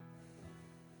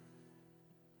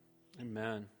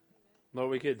Amen. Lord,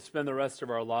 we could spend the rest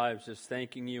of our lives just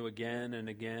thanking you again and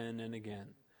again and again,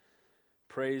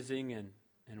 praising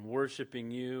and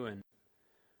worshiping you and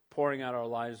pouring out our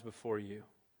lives before you.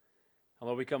 And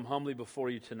Lord, we come humbly before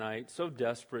you tonight, so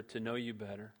desperate to know you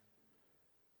better.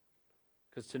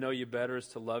 Because to know you better is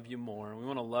to love you more, and we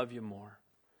want to love you more.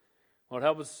 Lord,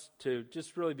 help us to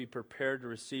just really be prepared to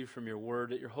receive from your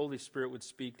word, that your Holy Spirit would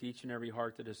speak to each and every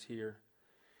heart that is here.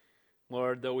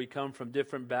 Lord, though we come from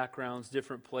different backgrounds,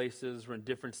 different places, we're in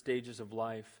different stages of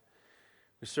life,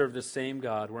 we serve the same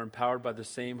God. We're empowered by the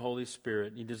same Holy Spirit,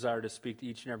 and you desire to speak to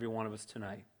each and every one of us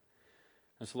tonight.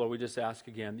 And so, Lord, we just ask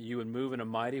again that you would move in a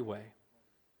mighty way.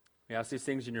 We ask these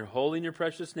things in your holy and your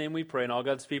precious name we pray, and all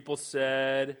God's people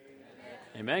said,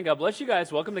 Amen. God bless you guys.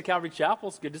 Welcome to Calvary Chapel.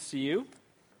 It's good to see you.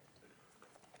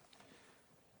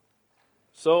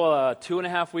 So,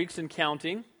 2.5 weeks and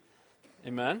counting.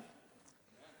 Amen.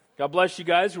 God bless you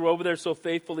guys who are over there so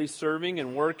faithfully serving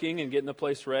and working and getting the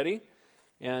place ready.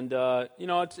 And,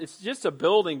 it's just a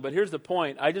building, but here's the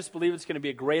point. I just believe it's going to be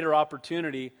a greater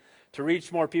opportunity to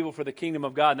reach more people for the kingdom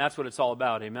of God, and that's what it's all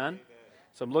about. Amen?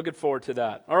 So I'm looking forward to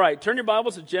that. All right, turn your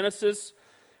Bibles to Genesis.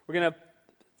 We're going to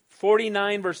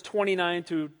 49, verse 29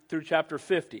 through chapter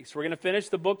 50. So we're going to finish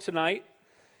the book tonight,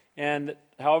 and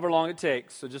however long it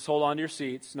takes. So just hold on to your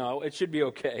seats. No, it should be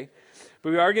okay.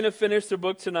 But we are going to finish the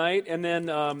book tonight, and then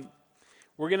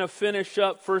we're going to finish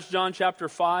up 1 John chapter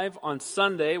 5 on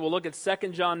Sunday. We'll look at 2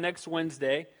 John next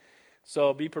Wednesday.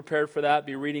 So be prepared for that.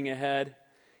 Be reading ahead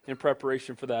in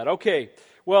preparation for that. Okay,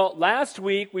 well, last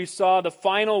week we saw the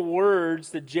final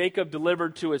words that Jacob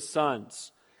delivered to his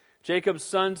sons. Jacob's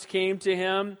sons came to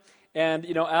him, and,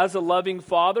 as a loving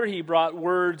father, he brought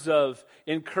words of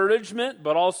encouragement,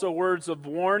 but also words of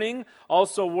warning,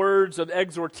 also words of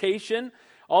exhortation,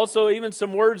 also even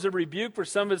some words of rebuke for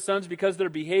some of his sons because of their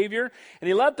behavior. And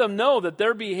he let them know that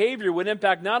their behavior would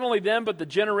impact not only them, but the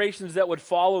generations that would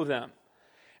follow them.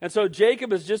 And so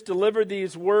Jacob has just delivered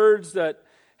these words that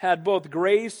had both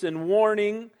grace and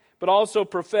warning, but also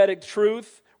prophetic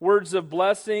truth, words of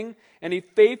blessing, and he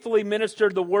faithfully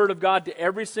ministered the word of God to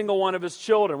every single one of his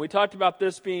children. We talked about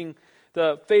this being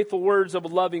the faithful words of a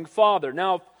loving father.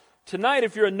 Now, tonight,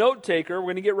 if you're a note taker, we're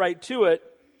going to get right to it.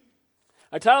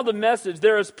 I titled the message,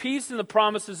 There is Peace in the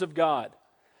Promises of God.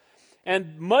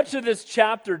 And much of this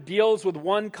chapter deals with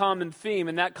one common theme,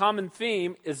 and that common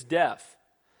theme is death.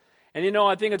 And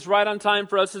I think it's right on time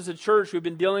for us as a church. We've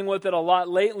been dealing with it a lot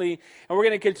lately, and we're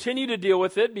going to continue to deal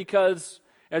with it because,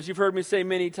 as you've heard me say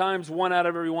many times, 1 out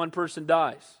of every 1 person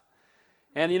dies.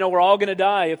 And we're all going to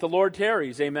die if the Lord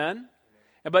tarries, amen?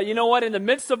 But you know what? In the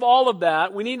midst of all of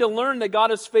that, we need to learn that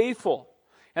God is faithful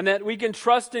and that we can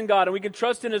trust in God and we can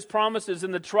trust in His promises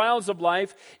in the trials of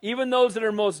life, even those that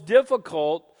are most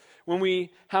difficult when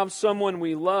we have someone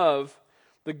we love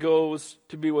that goes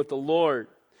to be with the Lord.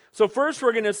 So first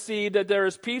we're going to see that there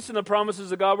is peace in the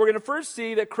promises of God. We're going to first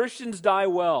see that Christians die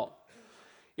well.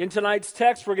 In tonight's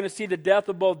text, we're going to see the death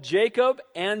of both Jacob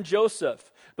and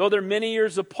Joseph. Though they're many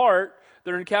years apart,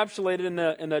 they're encapsulated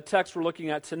in the text we're looking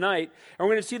at tonight. And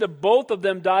we're going to see that both of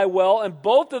them die well, and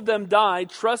both of them die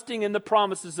trusting in the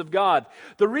promises of God.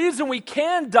 The reason we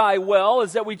can die well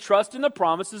is that we trust in the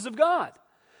promises of God.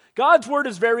 God's word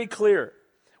is very clear.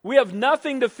 We have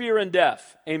nothing to fear in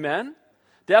death. Amen?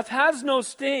 Death has no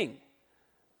sting.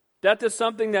 Death is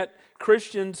something that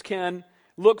Christians can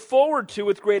look forward to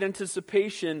with great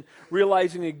anticipation,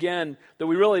 realizing again that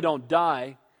we really don't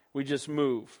die, we just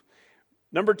move.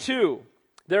 Number 2,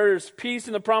 there is peace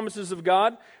in the promises of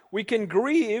God. We can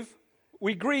grieve,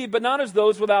 but not as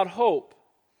those without hope.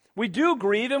 We do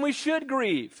grieve and we should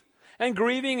grieve. And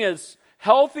grieving is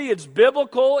healthy, it's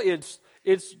biblical, it's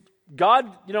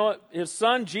God, His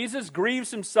Son Jesus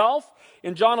grieves Himself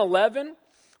in John 11.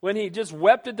 When He just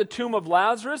wept at the tomb of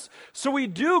Lazarus. So we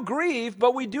do grieve,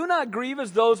 but we do not grieve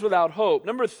as those without hope.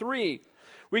 Number 3,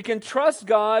 we can trust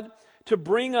God to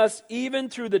bring us even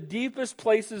through the deepest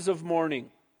places of mourning.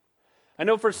 I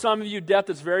know for some of you, death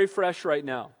is very fresh right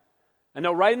now. I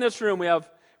know right in this room we have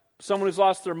someone who's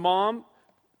lost their mom,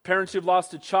 parents who've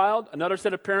lost a child, another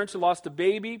set of parents who lost a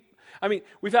baby. I mean,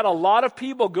 we've had a lot of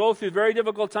people go through very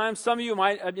difficult times. Some of you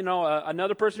might,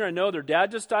 another person here I know, their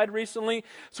dad just died recently.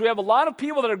 So we have a lot of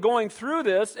people that are going through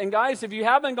this. And guys, if you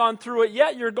haven't gone through it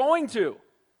yet, you're going to.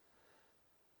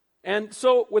 And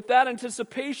so with that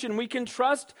anticipation, we can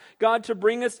trust God to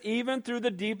bring us even through the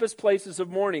deepest places of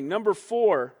mourning. Number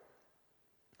 4,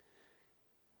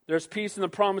 there's peace in the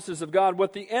promises of God.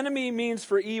 What the enemy means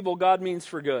for evil, God means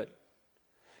for good.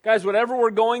 Guys, whatever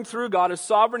we're going through, God is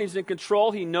sovereign. He's in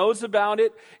control. He knows about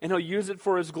it, and He'll use it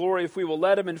for His glory if we will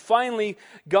let Him. And finally,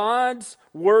 God's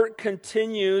work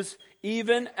continues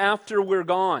even after we're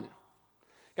gone.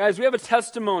 Guys, we have a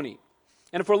testimony.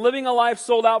 And if we're living a life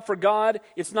sold out for God,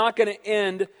 it's not going to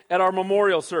end at our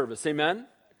memorial service. Amen?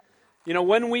 You know,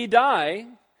 when we die,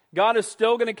 God is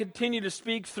still going to continue to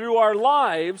speak through our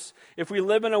lives if we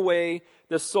live in a way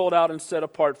that's sold out and set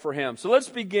apart for Him. So let's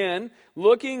begin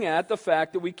looking at the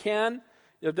fact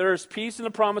that there is peace in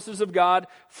the promises of God.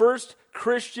 First,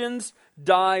 Christians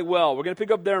die well. We're going to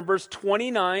pick up there in verse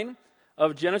 29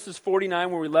 of Genesis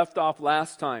 49 where we left off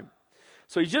last time.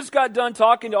 So he just got done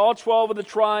talking to all 12 of the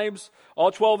tribes,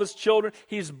 all 12 of his children.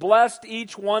 He's blessed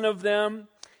each one of them.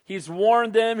 He's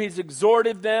warned them. He's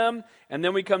exhorted them. And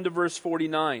then we come to verse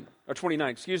 29.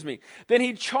 Then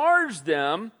he charged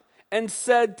them and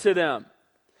said to them.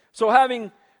 So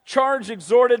having charged,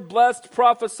 exhorted, blessed,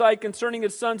 prophesied concerning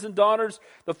his sons and daughters,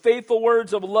 the faithful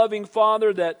words of a loving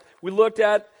father that we looked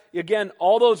at, again,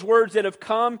 all those words that have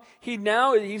come, he's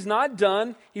not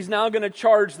done. He's now going to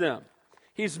charge them.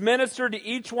 He's ministered to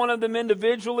each one of them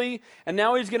individually, and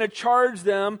now he's going to charge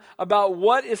them about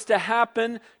what is to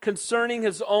happen concerning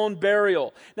his own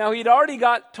burial. Now, he'd already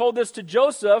told this to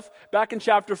Joseph back in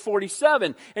chapter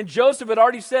 47, and Joseph had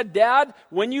already said, Dad,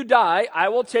 when you die, I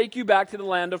will take you back to the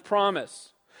land of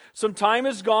promise. Some time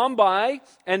has gone by,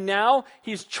 and now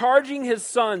he's charging his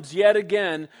sons yet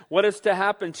again what is to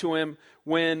happen to him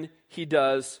when he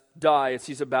does die, as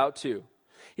he's about to.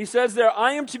 He says there,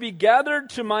 I am to be gathered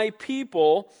to my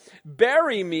people.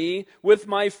 Bury me with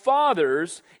my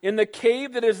fathers in the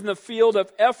cave that is in the field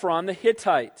of Ephron the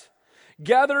Hittite.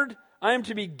 I am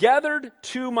to be gathered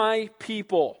to my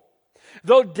people.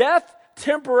 Though death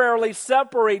temporarily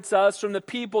separates us from the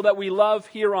people that we love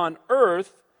here on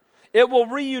earth, it will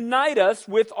reunite us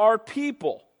with our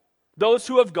people, those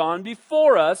who have gone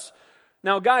before us.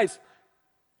 Now, guys,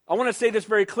 I want to say this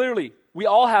very clearly. We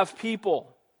all have people.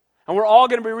 And we're all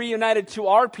going to be reunited to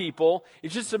our people.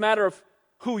 It's just a matter of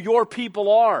who your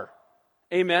people are.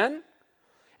 Amen?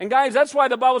 And guys, that's why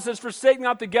the Bible says, forsake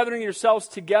not the gathering yourselves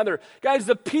together. Guys,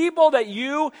 the people that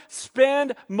you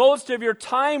spend most of your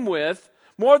time with,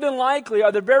 more than likely,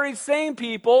 are the very same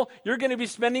people you're going to be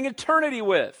spending eternity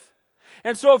with.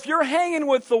 And so if you're hanging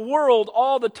with the world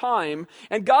all the time,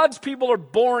 and God's people are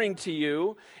boring to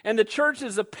you, and the church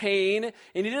is a pain,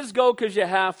 and you just go because you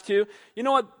have to, you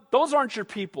know what? Those aren't your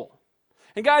people.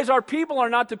 And guys, our people are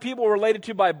not the people we're related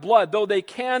to by blood, though they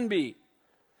can be.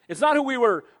 It's not who we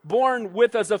were born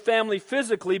with as a family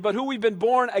physically, but who we've been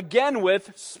born again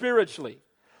with spiritually.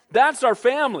 That's our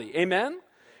family, amen?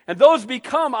 And those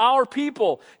become our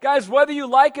people. Guys, whether you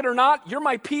like it or not, you're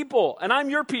my people, and I'm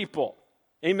your people.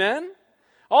 Amen?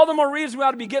 All the more reason we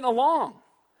ought to be getting along.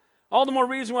 All the more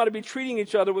reason we ought to be treating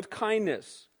each other with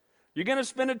kindness. You're going to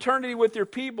spend eternity with your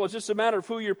people. It's just a matter of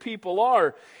who your people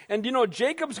are. And you know,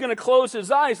 Jacob's going to close his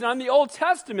eyes. Now in the Old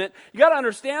Testament, you got to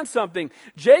understand something.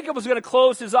 Jacob was going to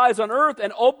close his eyes on earth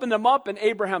and open them up in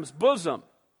Abraham's bosom.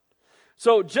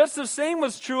 So just the same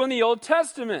was true in the Old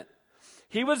Testament.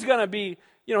 He was going to be,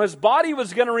 his body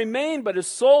was going to remain, but his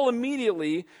soul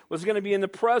immediately was going to be in the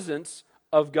presence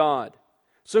of God.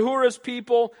 So who are his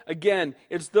people? Again,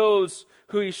 it's those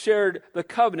who he shared the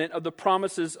covenant of the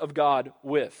promises of God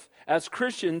with. As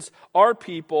Christians, our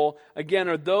people, again,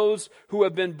 are those who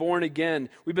have been born again.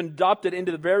 We've been adopted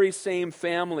into the very same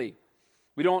family.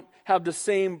 We don't have the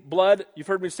same blood. You've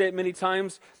heard me say it many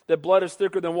times, that blood is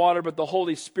thicker than water, but the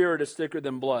Holy Spirit is thicker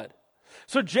than blood.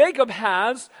 So Jacob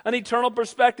has an eternal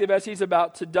perspective as he's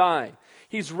about to die.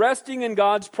 He's resting in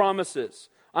God's promises.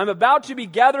 I'm about to be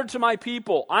gathered to my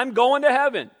people. I'm going to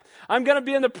heaven. I'm going to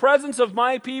be in the presence of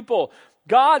my people,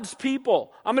 God's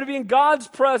people. I'm going to be in God's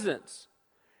presence.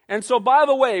 And so, by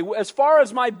the way, as far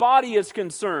as my body is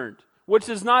concerned, which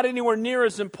is not anywhere near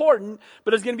as important,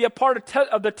 but is going to be a part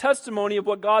of the testimony of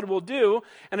what God will do,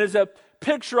 and is a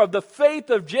picture of the faith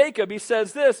of Jacob, he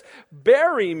says this,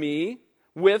 bury me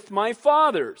with my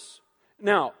fathers.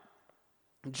 Now,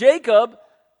 Jacob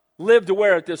lived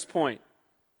where at this point?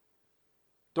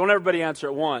 Don't everybody answer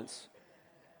at once.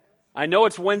 I know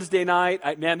it's Wednesday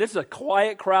night. Man, this is a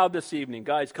quiet crowd this evening.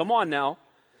 Guys, come on now.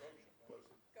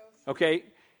 Okay,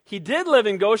 he did live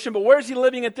in Goshen, but where's he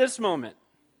living at this moment?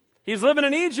 He's living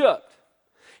in Egypt.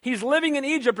 He's living in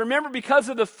Egypt. Remember, because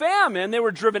of the famine, they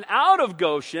were driven out of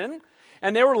Goshen,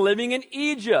 and they were living in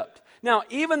Egypt. Now,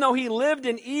 even though he lived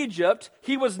in Egypt,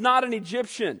 he was not an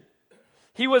Egyptian.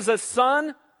 He was a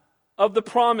son of the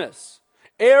promise.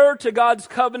 heir to God's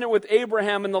covenant with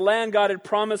Abraham in the land God had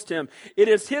promised him. It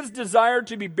is his desire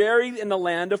to be buried in the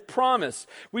land of promise.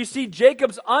 We see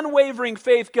Jacob's unwavering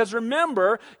faith because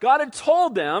remember, God had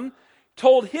told him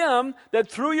that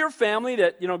through your family,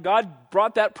 that, God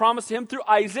brought that promise to him through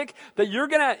Isaac, that you're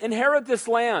going to inherit this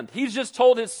land. He's just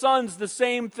told his sons the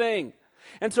same thing.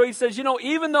 And so he says,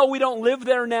 even though we don't live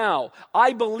there now,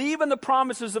 I believe in the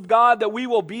promises of God that we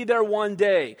will be there one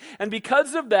day. And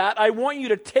because of that, I want you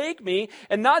to take me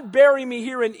and not bury me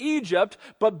here in Egypt,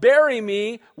 but bury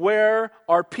me where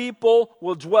our people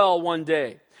will dwell one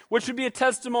day. Which would be a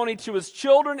testimony to his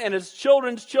children and his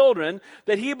children's children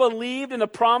that he believed in the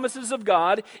promises of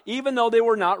God, even though they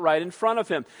were not right in front of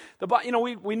him.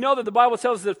 We know that the Bible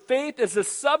tells us that faith is the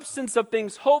substance of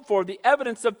things hoped for, the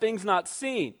evidence of things not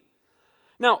seen.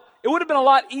 Now, it would have been a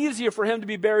lot easier for him to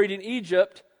be buried in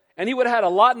Egypt, and he would have had a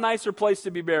lot nicer place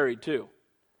to be buried too. And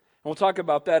we'll talk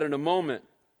about that in a moment.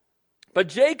 But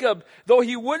Jacob, though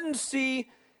he wouldn't see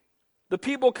the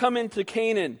people come into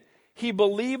Canaan, he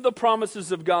believed the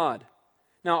promises of God.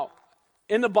 Now,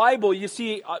 in the Bible, you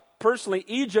see, personally,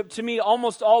 Egypt to me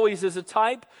almost always is a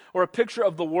type or a picture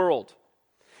of the world.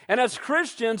 And as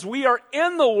Christians, we are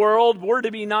in the world, we're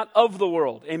to be not of the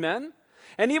world. Amen?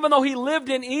 And even though he lived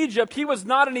in Egypt, he was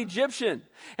not an Egyptian.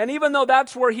 And even though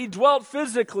that's where he dwelt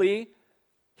physically,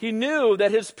 he knew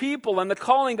that his people and the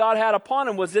calling God had upon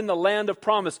him was in the land of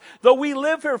promise. Though we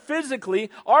live here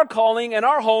physically, our calling and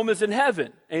our home is in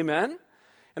heaven. Amen?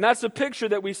 And that's the picture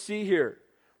that we see here.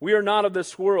 We are not of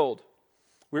this world.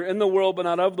 We're in the world, but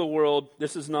not of the world.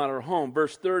 This is not our home.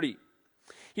 Verse 30.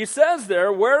 He says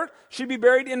there, where should be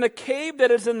buried? In the cave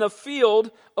that is in the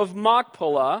field of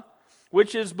Machpelah,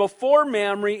 which is before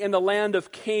Mamre in the land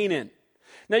of Canaan.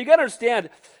 Now you got to understand,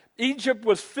 Egypt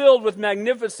was filled with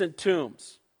magnificent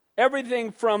tombs.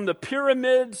 Everything from the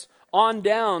pyramids on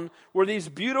down were these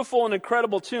beautiful and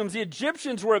incredible tombs. The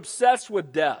Egyptians were obsessed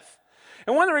with death.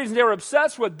 And one of the reasons they were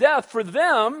obsessed with death, for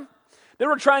them, they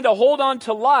were trying to hold on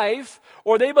to life,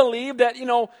 or they believed that,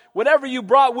 whatever you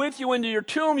brought with you into your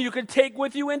tomb, you could take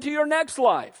with you into your next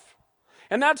life.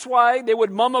 And that's why they would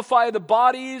mummify the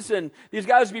bodies, and these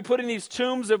guys would be put in these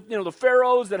tombs of, the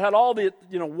pharaohs that had all the,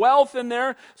 wealth in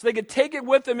there, so they could take it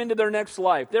with them into their next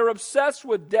life. They were obsessed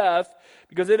with death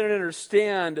because they didn't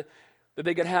understand that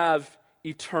they could have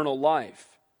eternal life.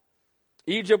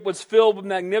 Egypt was filled with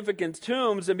magnificent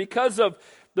tombs, and because of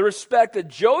the respect that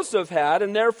Joseph had,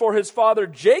 and therefore his father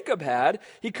Jacob had,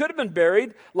 he could have been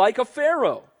buried like a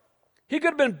pharaoh. He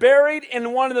could have been buried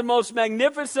in one of the most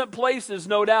magnificent places,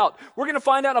 no doubt. We're going to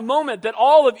find out in a moment that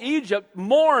all of Egypt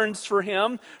mourns for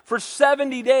him for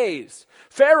 70 days.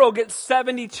 Pharaoh gets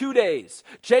 72 days.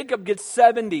 Jacob gets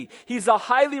 70. He's a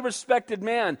highly respected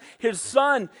man. His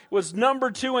son was number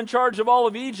 2 in charge of all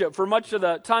of Egypt for much of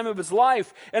the time of his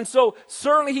life. And so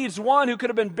certainly he's one who could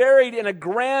have been buried in a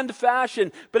grand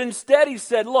fashion. But instead he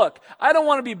said, look, I don't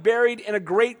want to be buried in a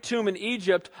great tomb in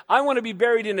Egypt. I want to be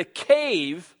buried in a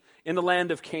cave in the land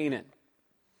of Canaan.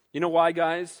 You know why,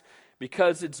 guys?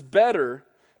 Because it's better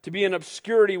to be in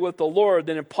obscurity with the Lord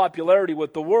than in popularity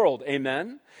with the world.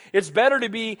 Amen? It's better to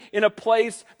be in a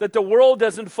place that the world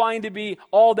doesn't find to be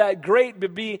all that great,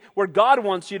 but be where God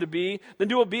wants you to be, than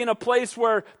to be in a place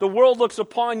where the world looks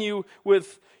upon you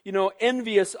with,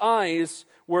 envious eyes,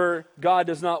 where God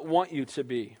does not want you to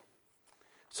be.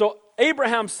 So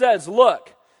Abraham says,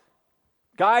 look,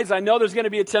 guys, I know there's going to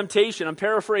be a temptation, I'm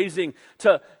paraphrasing,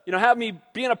 to have me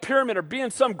be in a pyramid or be in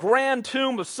some grand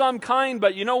tomb of some kind,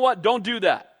 but you know what? Don't do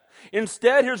that.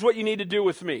 Instead, here's what you need to do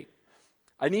with me.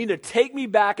 I need to take me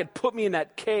back and put me in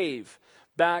that cave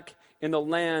back in the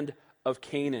land of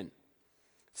Canaan.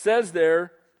 It says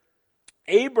there,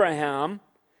 Abraham,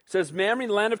 says Mamre,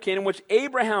 the land of Canaan, which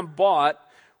Abraham bought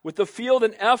with the field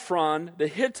in Ephron, the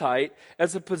Hittite,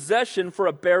 as a possession for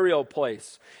a burial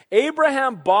place.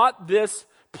 Abraham bought this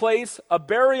place, a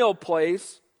burial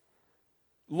place,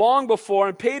 long before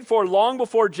and paid for long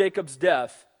before Jacob's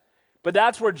death. But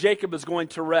that's where Jacob is going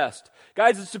to rest.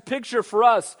 Guys, it's a picture for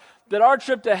us that our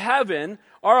trip to heaven,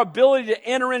 our ability to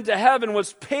enter into heaven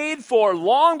was paid for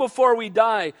long before we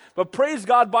die. But praise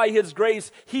God, by His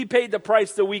grace, He paid the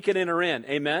price that we can enter in.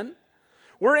 Amen?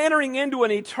 We're entering into an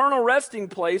eternal resting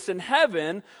place in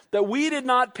heaven that we did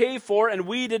not pay for and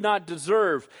we did not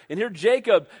deserve. And here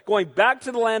Jacob going back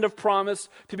to the land of promise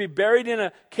to be buried in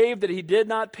a cave that he did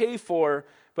not pay for,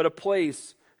 but a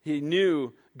place he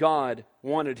knew God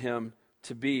wanted him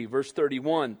to be. Verse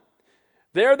 31.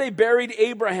 There they buried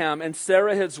Abraham and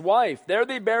Sarah his wife. There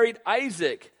they buried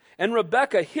Isaac and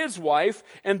Rebekah his wife.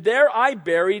 And there I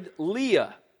buried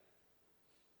Leah.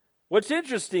 What's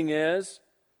interesting is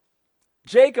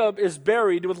Jacob is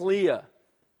buried with Leah.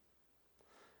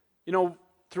 You know,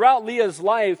 throughout Leah's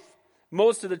life,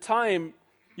 most of the time,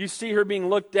 you see her being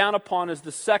looked down upon as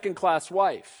the second-class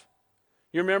wife.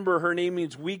 You remember her name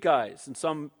means weak eyes, and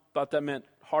some thought that meant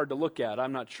hard to look at.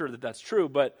 I'm not sure that that's true,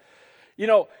 but, you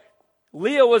know,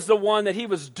 Leah was the one that he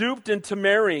was duped into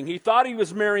marrying. He thought he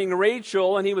was marrying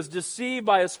Rachel, and he was deceived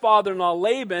by his father-in-law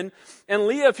Laban. And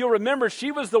Leah, if you'll remember, she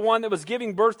was the one that was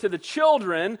giving birth to the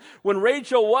children when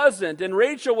Rachel wasn't. And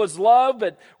Rachel was loved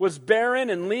but was barren,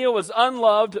 and Leah was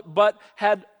unloved but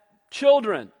had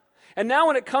children. And now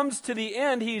when it comes to the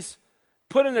end, he's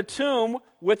put in a tomb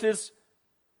with his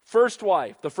first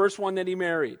wife, the first one that he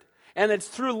married. And it's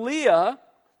through Leah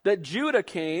that Judah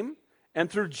came, and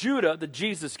through Judah that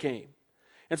Jesus came.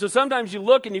 And so sometimes you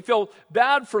look and you feel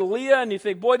bad for Leah and you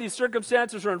think, boy, these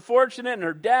circumstances are unfortunate and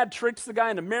her dad tricks the guy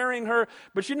into marrying her.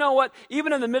 But you know what?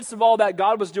 Even in the midst of all that,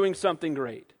 God was doing something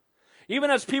great.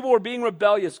 Even as people were being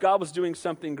rebellious, God was doing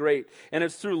something great. And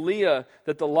it's through Leah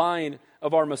that the line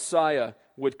of our Messiah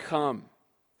would come.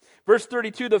 Verse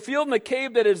 32, the field and the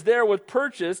cave that is there was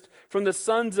purchased from the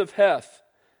sons of Heth.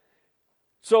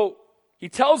 So he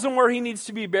tells them where he needs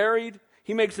to be buried.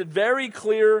 He makes it very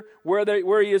clear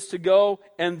where he is to go,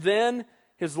 and then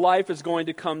his life is going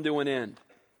to come to an end.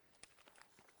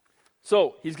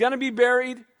 So he's going to be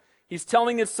buried. He's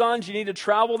telling his sons, you need to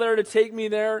travel there to take me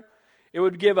there. It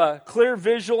would give a clear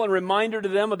visual and reminder to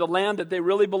them of the land that they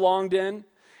really belonged in.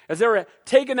 As they were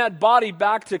taking that body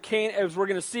back to Canaan, as we're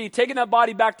going to see, taking that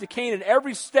body back to Canaan,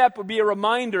 every step would be a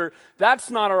reminder, that's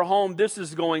not our home, this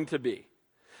is going to be.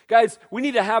 Guys, we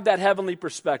need to have that heavenly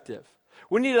perspective.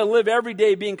 We need to live every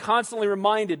day being constantly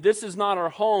reminded this is not our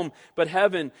home, but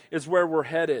heaven is where we're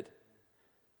headed.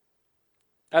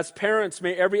 As parents,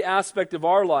 may every aspect of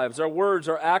our lives, our words,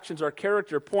 our actions, our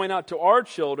character point out to our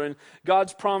children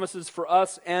God's promises for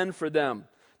us and for them.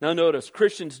 Now notice,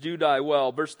 Christians do die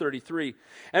well. Verse 33.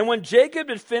 And when Jacob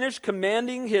had finished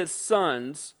commanding his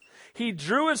sons, he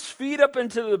drew his feet up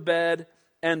into the bed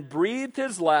and breathed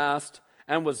his last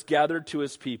and was gathered to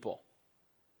his people.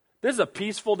 This is a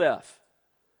peaceful death.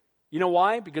 You know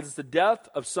why? Because it's the death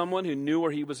of someone who knew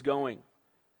where he was going.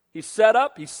 He set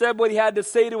up, he said what he had to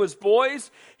say to his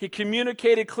boys. He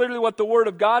communicated clearly what the Word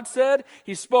of God said.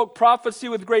 He spoke prophecy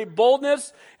with great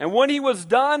boldness. And when he was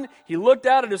done, he looked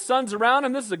out at his sons around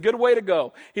him. This is a good way to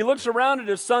go. He looks around at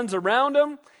his sons around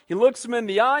him. He looks them in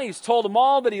the eye. He's told them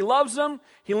all that he loves them.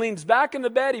 He leans back in the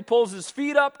bed. He pulls his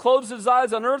feet up, closes his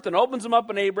eyes on earth, and opens them up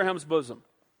in Abraham's bosom.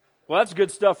 Well, that's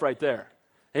good stuff right there.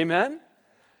 Amen?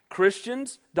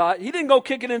 Christians died. He didn't go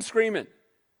kicking and screaming.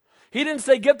 He didn't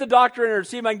say, get the doctor in here and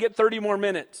see if I can get 30 more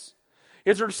minutes.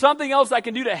 Is there something else I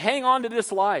can do to hang on to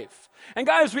this life? And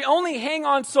guys, we only hang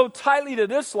on so tightly to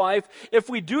this life if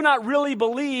we do not really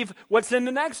believe what's in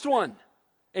the next one.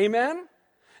 Amen?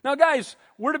 Now guys,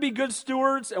 we're to be good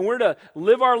stewards and we're to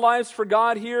live our lives for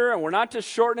God here, and we're not to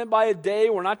shorten it by a day.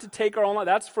 We're not to take our own life.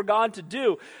 That's for God to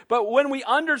do. But when we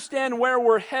understand where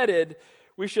we're headed,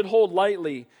 we should hold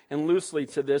lightly and loosely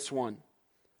to this one.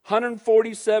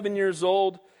 147 years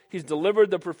old, he's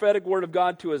delivered the prophetic word of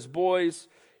God to his boys.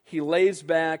 He lays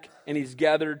back and he's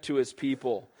gathered to his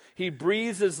people. He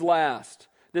breathes his last.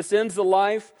 This ends the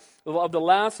life of the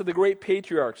last of the great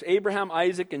patriarchs, Abraham,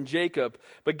 Isaac, and Jacob.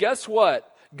 But guess what?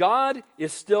 God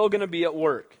is still going to be at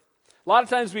work. A lot of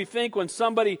times we think when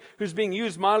somebody who's being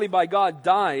used mightily by God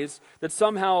dies, that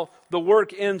somehow the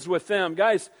work ends with them.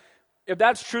 Guys, if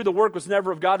that's true, the work was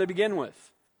never of God to begin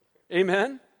with.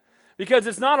 Amen? Because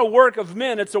it's not a work of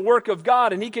men, it's a work of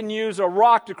God, and he can use a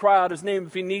rock to cry out his name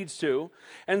if he needs to.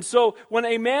 And so when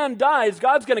a man dies,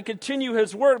 God's going to continue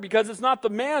his work because it's not the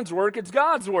man's work, it's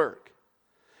God's work.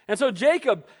 And so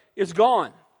Jacob is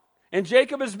gone. And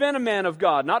Jacob has been a man of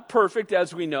God, not perfect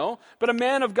as we know, but a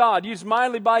man of God, used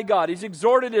mightily by God. He's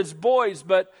exhorted his boys,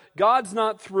 but God's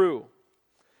not through.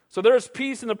 So there's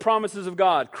peace in the promises of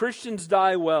God. Christians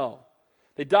die well.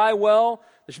 They die well.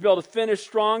 They should be able to finish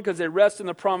strong because they rest in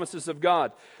the promises of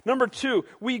God. Number 2,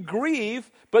 we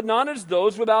grieve, but not as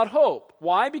those without hope.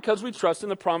 Why? Because we trust in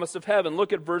the promise of heaven.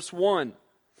 Look at verse 1.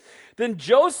 Then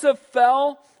Joseph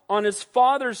fell on his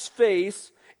father's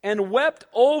face and wept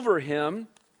over him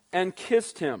and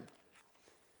kissed him.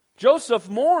 Joseph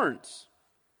mourns.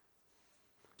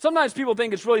 Sometimes people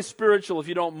think it's really spiritual if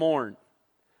you don't mourn.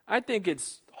 I think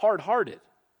it's hard-hearted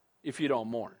if you don't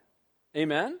mourn.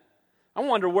 Amen? I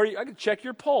wonder I could check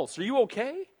your pulse. Are you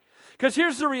okay? Because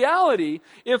here's the reality.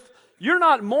 If you're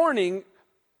not mourning,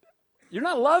 you're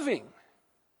not loving.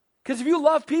 Because if you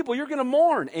love people, you're going to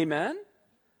mourn. Amen?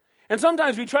 And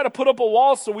sometimes we try to put up a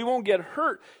wall so we won't get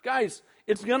hurt. Guys,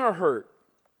 it's going to hurt.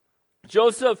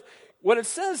 Joseph what it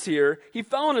says here, he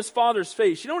fell on his father's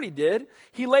face. You know what he did?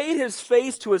 He laid his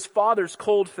face to his father's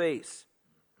cold face,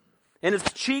 and his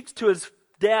cheeks to his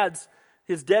dead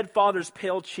father's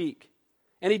pale cheek.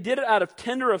 And he did it out of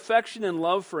tender affection and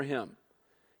love for him.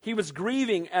 He was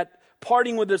grieving at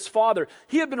parting with his father.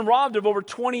 He had been robbed of over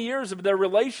 20 years of their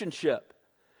relationship.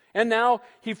 And now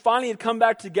he finally had come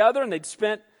back together, and they'd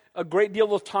spent a great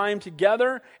deal of time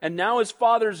together. And now his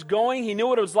father's going. He knew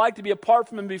what it was like to be apart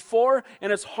from him before,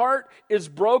 and his heart is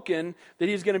broken that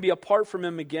he's going to be apart from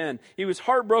him again. He was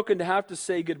heartbroken to have to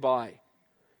say goodbye.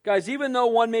 Guys, even though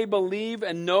one may believe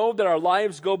and know that our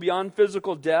lives go beyond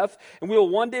physical death and we will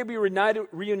one day be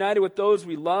reunited with those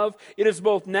we love, it is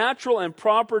both natural and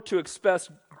proper to express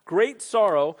great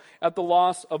sorrow at the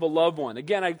loss of a loved one.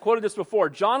 Again, I quoted this before.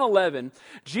 John 11,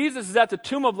 Jesus is at the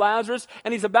tomb of Lazarus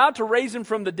and he's about to raise him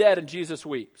from the dead, and Jesus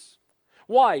weeps.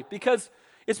 Why? Because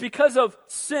it's because of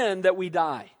sin that we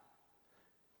die.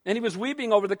 And he was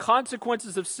weeping over the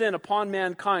consequences of sin upon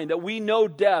mankind, that we know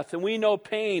death, and we know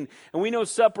pain, and we know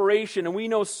separation, and we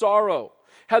know sorrow.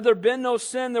 Had there been no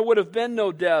sin, there would have been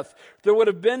no death. There would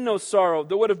have been no sorrow.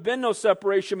 There would have been no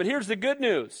separation. But here's the good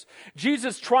news.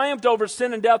 Jesus triumphed over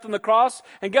sin and death on the cross.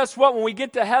 And guess what? When we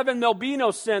get to heaven, there'll be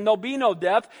no sin, there'll be no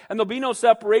death, and there'll be no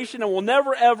separation, and we'll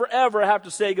never, ever, ever have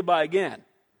to say goodbye again.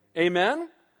 Amen?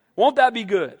 Won't that be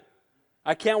good?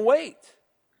 I can't wait.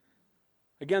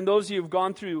 Again, those of you who've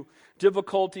gone through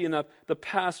difficulty in the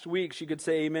past weeks, you could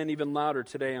say amen even louder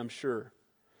today, I'm sure.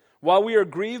 While we are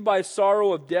grieved by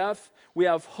sorrow of death, we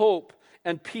have hope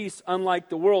and peace unlike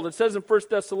the world. It says in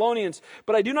 1 Thessalonians,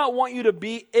 "But I do not want you to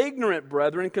be ignorant,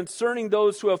 brethren, concerning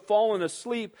those who have fallen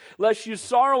asleep, lest you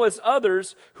sorrow as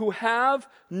others who have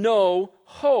no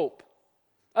hope."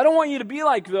 I don't want you to be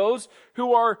like those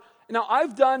who are... Now,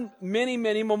 I've done many,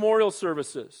 many memorial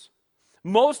services.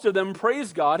 Most of them,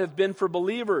 praise God, have been for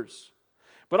believers.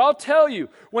 But I'll tell you,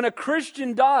 when a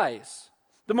Christian dies,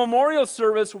 the memorial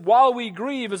service, while we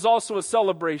grieve, is also a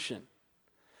celebration.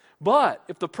 But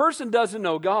if the person doesn't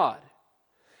know God,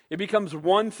 it becomes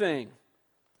one thing: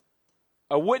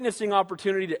 a witnessing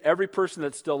opportunity to every person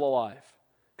that's still alive.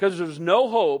 Because there's no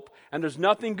hope, and there's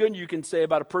nothing good you can say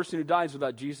about a person who dies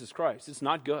without Jesus Christ. It's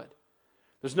not good.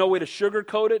 There's no way to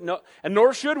sugarcoat it, and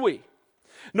nor should we.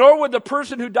 Nor would the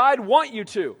person who died want you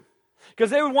to. Because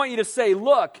they would want you to say,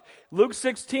 look, Luke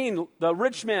 16, the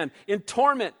rich man in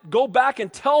torment, go back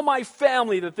and tell my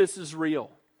family that this is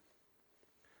real.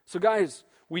 So guys,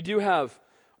 we do have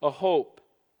a hope,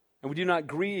 and we do not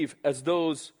grieve as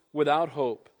those without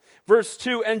hope. Verse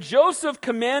 2, "And Joseph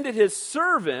commanded his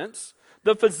servants,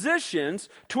 the physicians,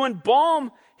 to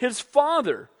embalm his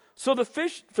father. So the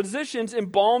physicians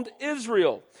embalmed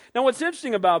Israel." Now what's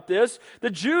interesting about this, the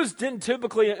Jews didn't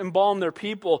typically embalm their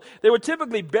people. They would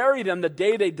typically bury them the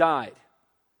day they died.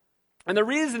 And the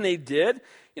reason they did,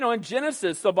 in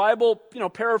Genesis, the Bible,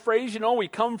 paraphrase, we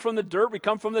come from the dirt, we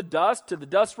come from the dust, to the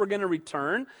dust we're going to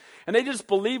return. And they just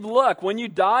believe, look, when you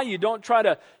die, you don't try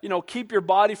to, keep your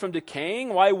body from decaying.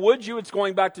 Why would you? It's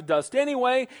going back to dust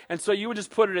anyway. And so you would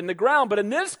just put it in the ground. But in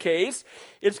this case,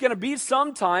 it's going to be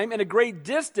sometime in a great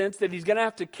distance that he's going to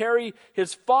have to carry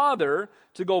his father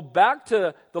to go back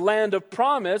to the land of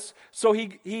promise. So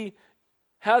he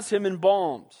has him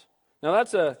embalmed. Now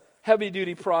that's a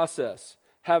heavy-duty process,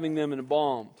 having them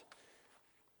embalmed.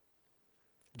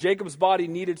 Jacob's body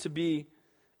needed to be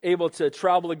able to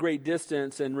travel a great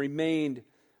distance and remained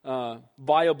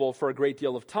viable for a great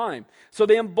deal of time. So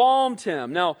they embalmed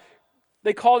him. Now,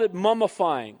 they called it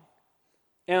mummifying.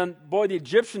 And boy, the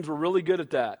Egyptians were really good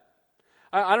at that.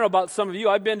 I don't know about some of you.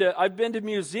 I've been to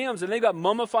museums, and they got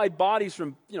mummified bodies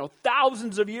from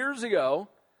thousands of years ago.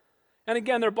 And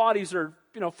again, their bodies are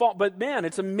but man,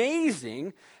 it's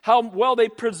amazing how well they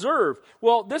preserve.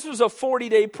 Well, this was a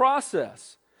 40-day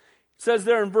process. It says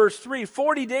there in verse 3,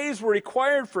 40 days were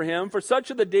required for him, for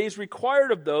such are the days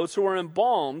required of those who are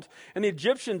embalmed, and the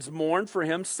Egyptians mourned for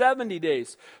him 70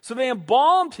 days. So they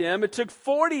embalmed him. It took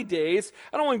 40 days.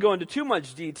 I don't want to go into too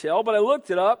much detail, but I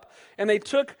looked it up, and they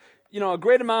took a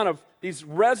great amount of these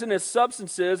resinous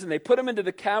substances, and they put them into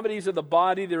the cavities of the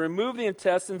body. They remove the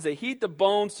intestines. They heat the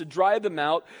bones to dry them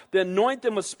out. They anoint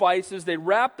them with spices. They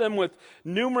wrap them with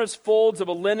numerous folds of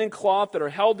a linen cloth that are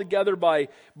held together by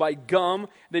gum.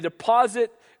 They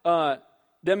deposit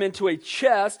them into a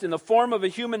chest in the form of a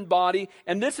human body,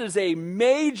 and this is a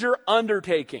major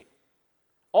undertaking,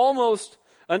 almost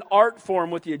an art form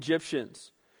with the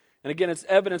Egyptians. And again, it's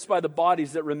evidenced by the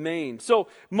bodies that remain. So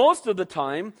most of the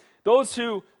time, those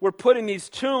who were put in these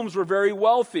tombs were very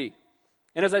wealthy.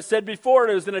 And as I said before,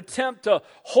 it was an attempt to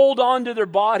hold on to their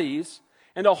bodies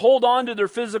and to hold on to their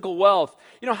physical wealth.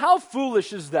 How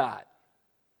foolish is that?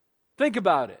 Think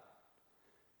about it.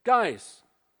 Guys,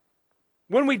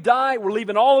 when we die, we're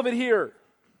leaving all of it here.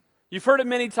 You've heard it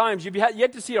many times. You've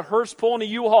yet to see a hearse pulling a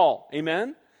U-Haul.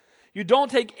 Amen? You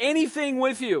don't take anything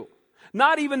with you.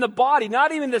 Not even the body,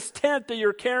 not even this tent that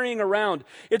you're carrying around.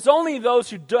 It's only those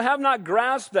who have not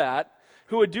grasped that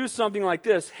who would do something like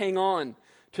this, hang on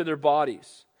to their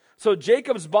bodies. So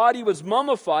Jacob's body was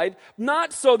mummified,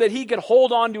 not so that he could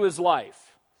hold on to his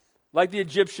life, like the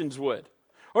Egyptians would,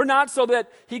 or not so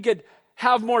that he could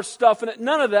have more stuff in it.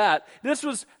 None of that.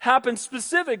 This happened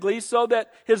specifically so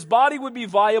that his body would be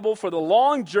viable for the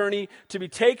long journey to be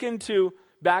taken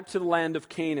back to the land of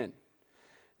Canaan.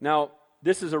 Now,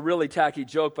 this is a really tacky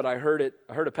joke, but I heard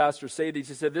a pastor say this.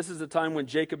 He said, this is the time when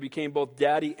Jacob became both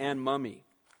daddy and mummy.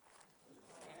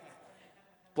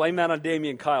 Blame that on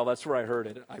Damien Kyle. That's where I heard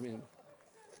it. I mean,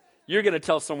 you're going to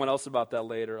tell someone else about that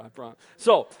later, I promise.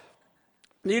 So,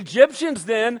 the Egyptians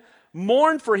then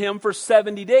mourned for him for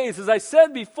 70 days. As I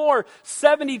said before,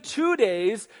 72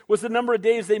 days was the number of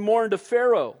days they mourned to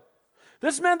Pharaoh.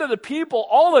 This meant that the people,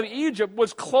 all of Egypt,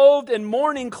 was clothed in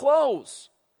mourning clothes.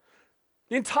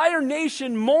 The entire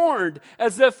nation mourned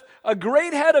as if a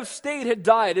great head of state had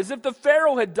died, as if the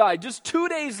Pharaoh had died, just 2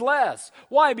 days less.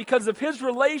 Why? Because of his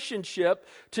relationship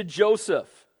to Joseph.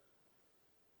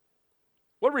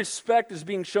 What respect is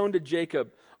being shown to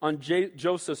Jacob on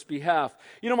Joseph's behalf?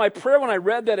 You know, my prayer when I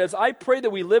read that is, I pray that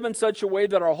we live in such a way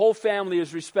that our whole family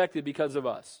is respected because of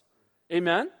us.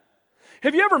 Amen?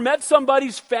 Have you ever met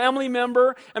somebody's family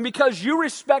member, and because you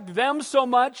respect them so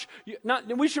much,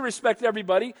 we should respect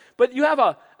everybody, but you have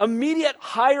an immediate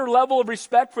higher level of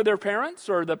respect for their parents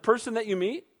or the person that you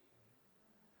meet?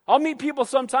 I'll meet people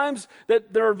sometimes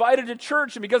that they're invited to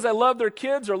church, and because I love their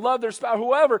kids or love their spouse,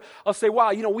 whoever, I'll say,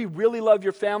 wow, we really love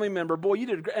your family member. Boy, you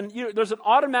did. And there's an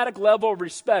automatic level of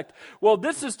respect. Well,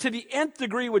 this is to the nth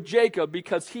degree with Jacob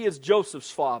because he is Joseph's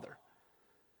father.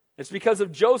 It's because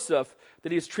of Joseph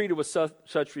that he is treated with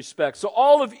such respect. So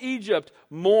all of Egypt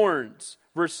mourns.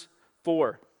 Verse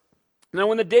 4. Now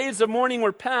when the days of mourning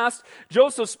were past,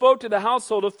 Joseph spoke to the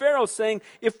household of Pharaoh, saying,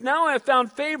 if now I have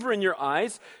found favor in your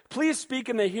eyes, please speak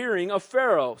in the hearing of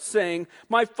Pharaoh, saying,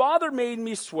 my father made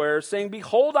me swear, saying,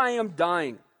 behold, I am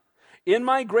dying. In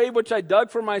my grave which I dug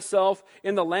for myself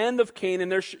in the land of Canaan,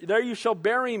 there you shall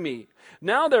bury me.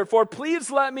 Now therefore,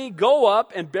 please let me go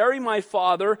up and bury my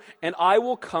father, and I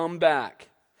will come back.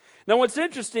 Now what's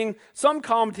interesting, some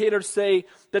commentators say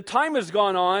that time has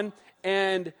gone on,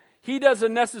 and he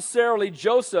doesn't necessarily,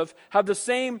 Joseph, have the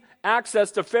same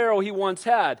access to Pharaoh he once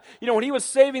had. When he was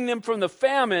saving them from the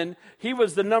famine, he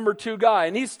was the number 2 guy.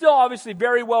 And he's still obviously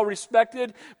very well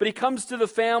respected, but he comes to the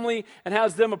family and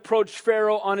has them approach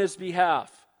Pharaoh on his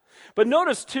behalf. But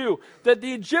notice too, that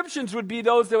the Egyptians would be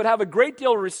those that would have a great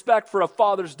deal of respect for a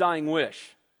father's dying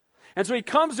wish. And so he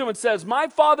comes to him and says, my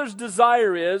father's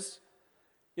desire is,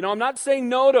 I'm not saying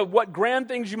no to what grand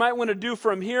things you might want to do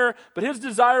for him here, but his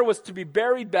desire was to be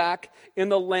buried back in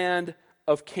the land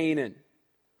of Canaan.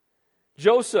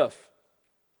 Joseph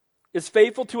is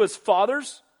faithful to his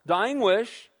father's dying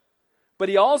wish, but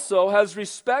he also has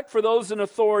respect for those in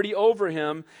authority over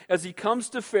him as he comes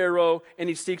to Pharaoh and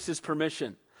he seeks his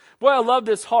permission. Boy, I love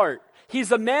this heart.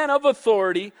 He's a man of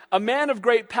authority, a man of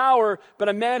great power, but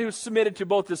a man who's submitted to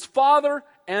both his father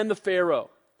and the Pharaoh.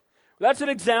 That's an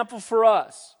example for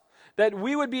us, that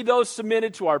we would be those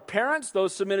submitted to our parents,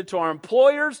 those submitted to our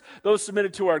employers, those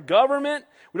submitted to our government.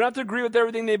 We don't have to agree with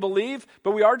everything they believe,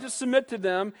 but we are to submit to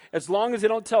them as long as they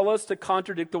don't tell us to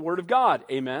contradict the Word of God.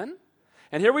 Amen?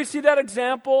 And here we see that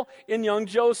example in young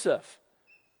Joseph.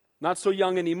 Not so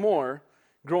young anymore,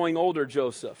 growing older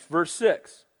Joseph. Verse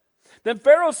 6. Then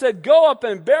Pharaoh said, go up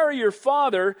and bury your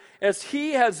father as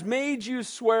he has made you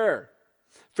swear.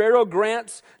 Pharaoh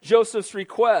grants Joseph's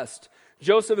request.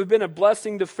 Joseph had been a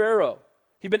blessing to Pharaoh.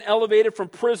 He'd been elevated from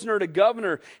prisoner to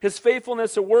governor. His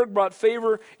faithfulness at work brought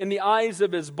favor in the eyes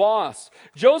of his boss.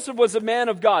 Joseph was a man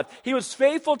of God. He was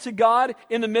faithful to God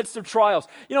in the midst of trials.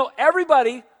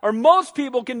 Everybody, or most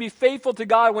people, can be faithful to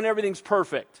God when everything's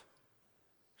perfect.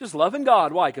 Just loving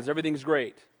God. Why? Because everything's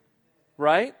great.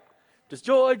 Right? Just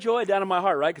joy, joy down in my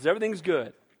heart, right? Because everything's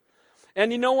good.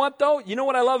 And you know what, though? You know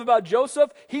what I love about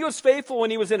Joseph? He was faithful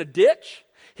when he was in a ditch.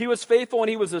 He was faithful when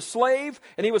he was a slave.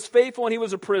 And he was faithful when he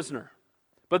was a prisoner.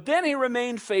 But then he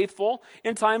remained faithful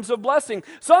in times of blessing.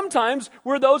 Sometimes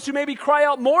we're those who maybe cry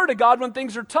out more to God when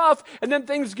things are tough, and then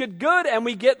things get good, and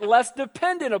we get less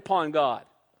dependent upon God.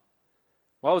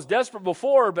 Well, I was desperate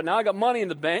before, but now I got money in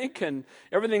the bank, and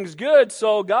everything's good,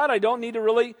 so God, I don't need to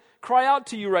really cry out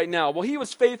to you right now. Well, he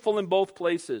was faithful in both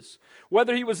places.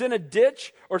 Whether he was in a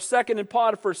ditch or second in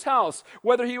Potiphar's house,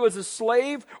 whether he was a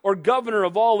slave or governor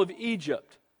of all of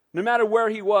Egypt, no matter where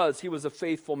he was a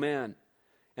faithful man.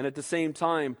 And at the same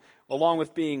time, along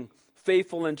with being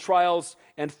faithful in trials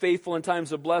and faithful in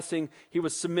times of blessing, he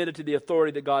was submitted to the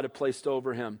authority that God had placed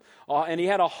over him. And he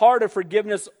had a heart of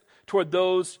forgiveness toward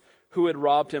those who had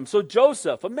robbed him. So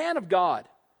Joseph, a man of God,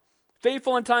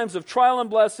 faithful in times of trial and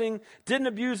blessing, didn't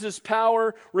abuse his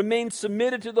power, remained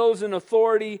submitted to those in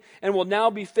authority, and will now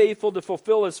be faithful to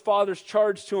fulfill his father's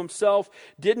charge to himself.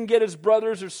 Didn't get his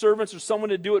brothers or servants or someone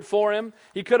to do it for him.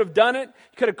 He could have done it.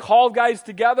 He could have called guys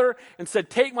together and said,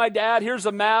 take my dad, here's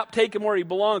a map, take him where he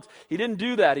belongs. He didn't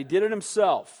do that. He did it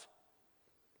himself.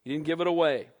 He didn't give it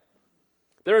away.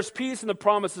 There is peace in the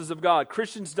promises of God.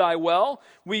 Christians die well.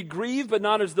 We grieve, but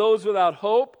not as those without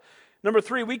hope. Number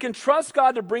 3, we can trust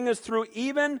God to bring us through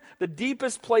even the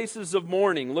deepest places of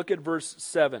mourning. Look at verse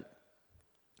 7.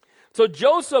 So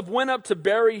Joseph went up to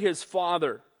bury his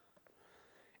father,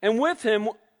 and with him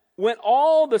went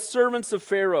all the servants of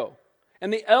Pharaoh,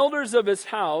 and the elders of his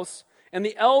house, and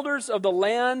the elders of the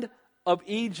land of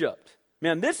Egypt.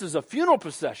 Man, this is a funeral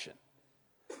procession.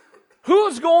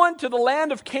 Who's going to the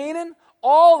land of Canaan?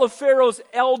 All of Pharaoh's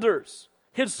elders,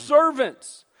 his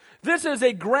servants. This is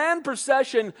a grand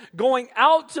procession going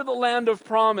out to the land of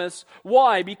promise.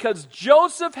 Why? Because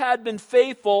Joseph had been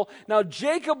faithful. Now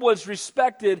Jacob was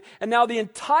respected. And now the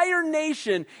entire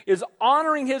nation is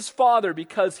honoring his father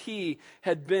because he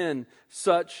had been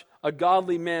such a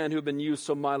godly man who had been used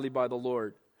so mightily by the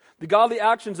Lord. The godly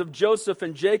actions of Joseph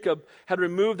and Jacob had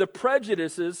removed the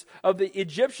prejudices of the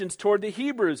Egyptians toward the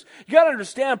Hebrews. You got to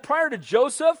understand, prior to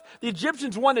Joseph, the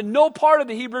Egyptians wanted no part of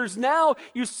the Hebrews. Now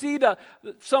you see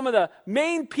some of the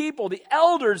main people, the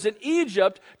elders in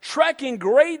Egypt, trekking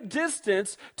great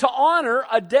distance to honor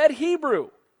a dead Hebrew.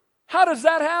 How does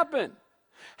that happen?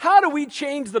 How do we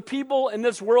change the people in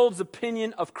this world's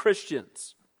opinion of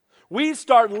Christians? We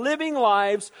start living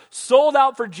lives sold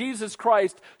out for Jesus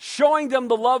Christ, showing them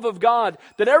the love of God,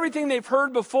 that everything they've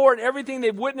heard before and everything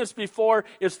they've witnessed before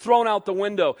is thrown out the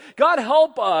window. God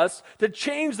help us to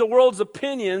change the world's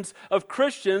opinions of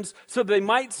Christians so they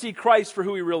might see Christ for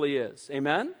who he really is.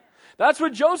 Amen? That's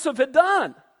what Joseph had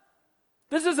done.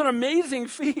 This is an amazing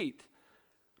feat.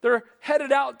 They're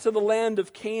headed out to the land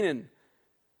of Canaan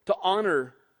to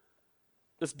honor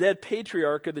this dead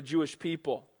patriarch of the Jewish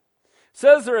people. It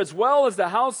says there, as well as the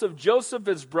house of Joseph,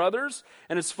 his brothers,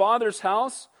 and his father's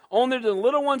house, only to the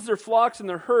little ones, their flocks, and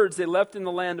their herds they left in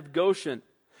the land of Goshen.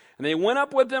 And they went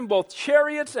up with them both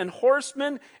chariots and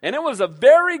horsemen, and it was a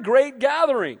very great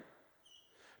gathering.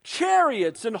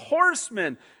 Chariots and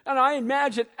horsemen, and I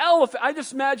imagine elephant. I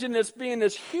just imagine this being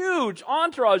this huge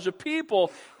entourage of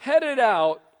people headed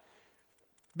out,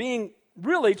 being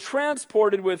really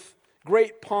transported with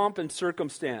great pomp and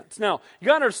circumstance. Now, you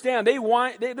got to understand,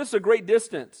 this is a great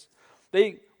distance.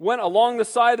 They went along the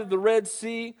side of the Red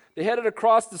Sea. They headed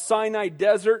across the Sinai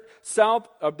Desert, south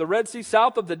of the Red Sea,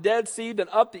 south of the Dead Sea, then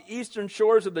up the eastern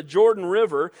shores of the Jordan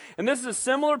River. And this is a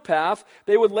similar path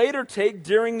they would later take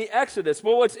during the Exodus.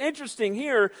 Well, what's interesting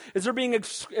here is they're being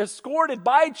escorted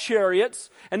by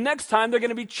chariots, and next time they're going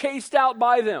to be chased out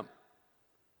by them.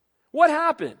 What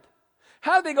happened?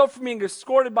 How did they go from being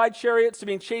escorted by chariots to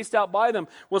being chased out by them?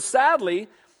 Well, sadly,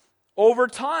 over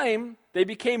time, they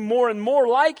became more and more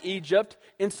like Egypt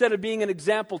instead of being an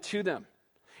example to them.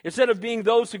 Instead of being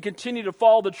those who continue to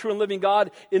follow the true and living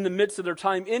God in the midst of their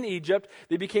time in Egypt,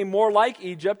 they became more like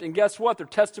Egypt, and guess what? Their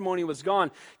testimony was gone.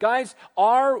 Guys,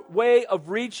 our way of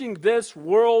reaching this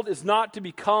world is not to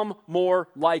become more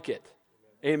like it.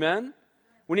 Amen?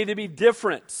 We need to be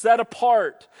different, set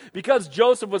apart. Because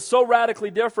Joseph was so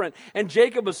radically different and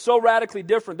Jacob was so radically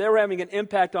different, they were having an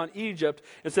impact on Egypt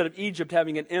instead of Egypt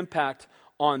having an impact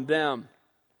on them.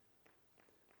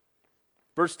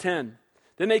 Verse 10,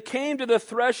 then they came to the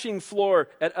threshing floor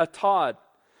at Atad,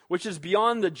 which is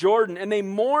beyond the Jordan, and they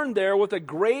mourned there with a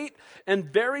great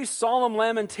and very solemn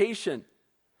lamentation.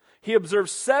 He observed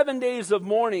 7 days of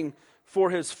mourning for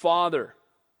his father.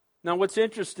 Now what's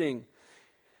interesting,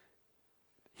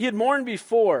 he had mourned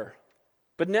before,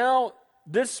 but now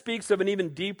this speaks of an even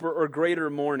deeper or greater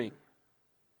mourning.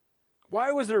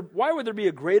 Why would there be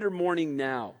a greater mourning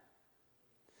now?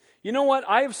 You know what?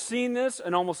 I have seen this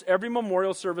in almost every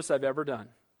memorial service I've ever done.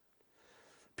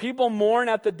 People mourn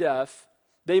at the death,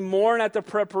 they mourn at the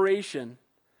preparation,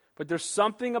 but there's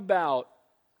something about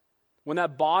when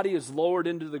that body is lowered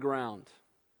into the ground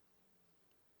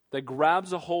that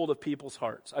grabs a hold of people's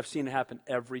hearts. I've seen it happen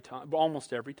every time,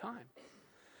 almost every time.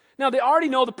 Now, they already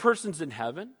know the person's in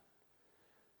heaven.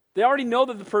 They already know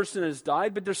that the person has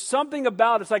died, but there's something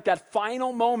about it. It's like that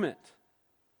final moment.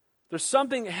 There's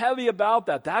something heavy about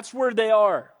that. That's where they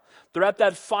are. They're at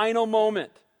that final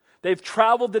moment. They've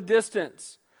traveled the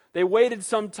distance. They waited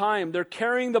some time. They're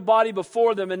carrying the body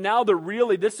before them, and now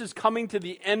this is coming to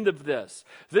the end of this.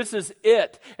 This is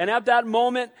it. And at that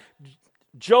moment,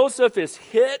 Joseph is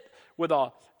hit with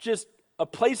just a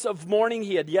place of mourning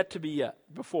he had yet to be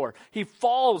before. He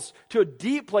falls to a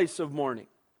deep place of mourning.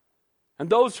 And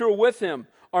those who are with him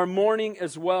are mourning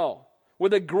as well,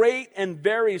 with a great and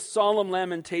very solemn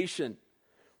lamentation.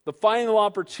 The final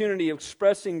opportunity of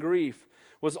expressing grief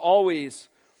was always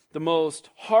the most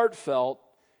heartfelt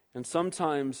and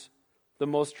sometimes the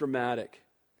most dramatic.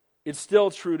 It's still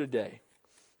true today.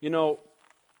 You know,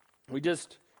 we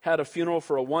just had a funeral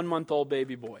for a 1-month-old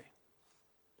baby boy.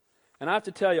 And I have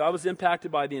to tell you, I was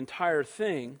impacted by the entire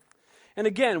thing. And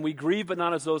again, we grieve but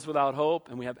not as those without hope,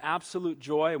 and we have absolute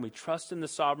joy, and we trust in the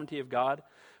sovereignty of God.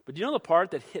 But you know the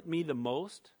part that hit me the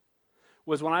most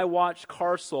was when I watched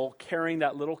Carcel carrying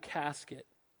that little casket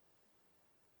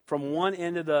from one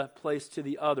end of the place to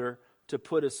the other to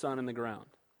put his son in the ground.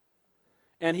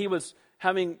 And he was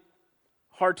having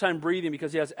a hard time breathing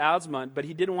because he has asthma, but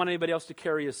he didn't want anybody else to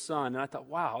carry his son. And I thought,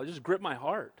 wow, it just gripped my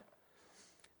heart.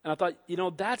 And I thought, you know,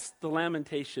 that's the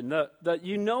lamentation. That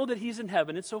you know that he's in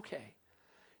heaven, it's okay.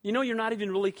 You know you're not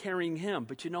even really carrying him,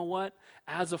 but you know what?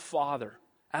 As a father,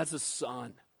 as a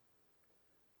son,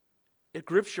 it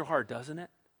grips your heart, doesn't it?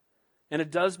 And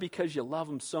it does because you love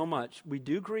him so much. We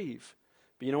do grieve.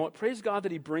 But you know what? Praise God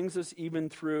that he brings us even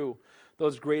through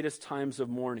those greatest times of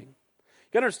mourning.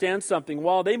 You got to understand something.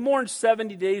 While they mourned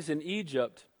 70 days in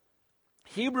Egypt,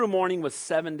 Hebrew mourning was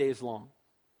 7 days long.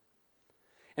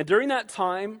 And during that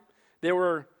time, they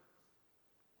were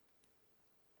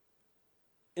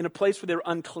in a place where they were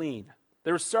unclean.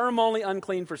 They were ceremonially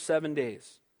unclean for 7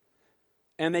 days.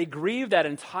 And they grieved that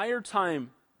entire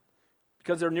time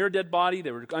because they're near a dead body.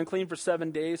 They were unclean for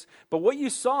 7 days. But what you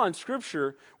saw in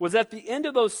Scripture was at the end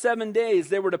of those 7 days,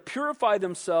 they were to purify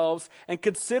themselves and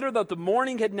consider that the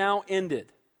mourning had now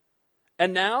ended.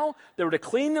 And now they were to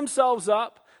clean themselves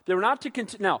up. They were not to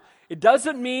continue. Now, it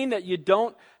doesn't mean that you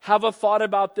don't have a thought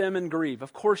about them and grieve.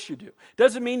 Of course you do. It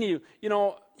doesn't mean you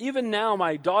know, even now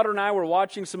my daughter and I were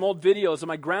watching some old videos, and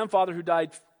my grandfather who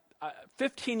died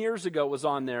 15 years ago was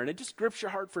on there, and it just grips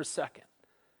your heart for a second.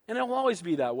 And it'll always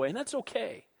be that way, and that's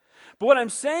okay. But what I'm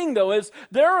saying, though, is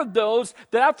there are those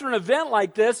that after an event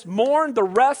like this mourn the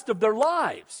rest of their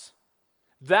lives.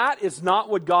 That is not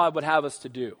what God would have us to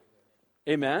do.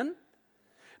 Amen?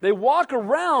 They walk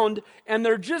around and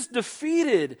they're just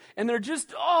defeated and they're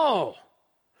just,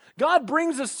 God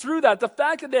brings us through that. The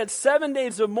fact that they had 7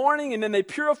 days of mourning and then they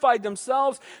purified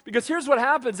themselves. Because here's what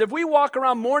happens. If we walk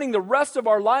around mourning the rest of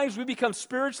our lives, we become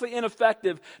spiritually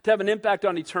ineffective to have an impact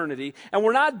on eternity. And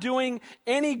we're not doing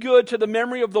any good to the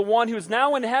memory of the one who's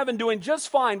now in heaven doing just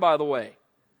fine, by the way.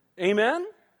 Amen?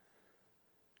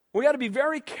 We got to be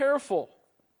very careful.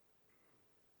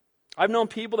 I've known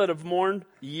people that have mourned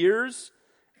years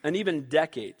and even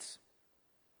decades.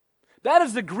 That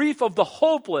is the grief of the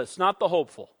hopeless, not the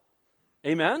hopeful.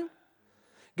 Amen?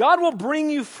 God will bring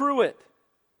you through it.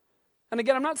 And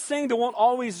again, I'm not saying there won't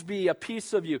always be a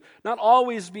piece of you, not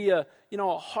always be the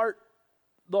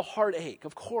heartache,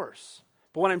 of course.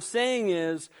 But what I'm saying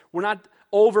is we're not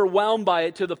overwhelmed by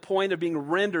it to the point of being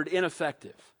rendered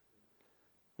ineffective.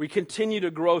 We continue to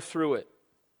grow through it.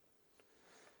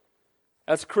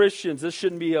 As Christians, this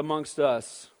shouldn't be amongst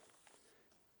us.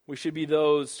 We should be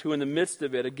those who in the midst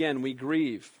of it, again, we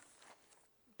grieve.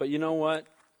 But you know what?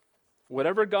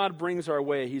 Whatever God brings our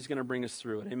way, He's going to bring us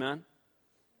through it. Amen?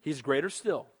 He's greater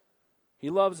still. He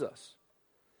loves us.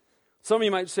 Some of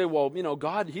you might say, well,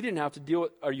 God, He didn't have to deal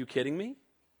with, are you kidding me?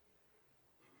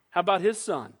 How about His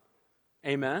Son?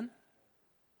 Amen?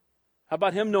 How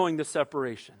about Him knowing the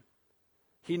separation?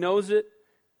 He knows it,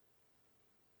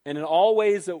 and in all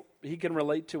ways that He can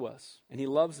relate to us, and He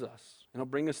loves us. And He'll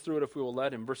bring us through it if we will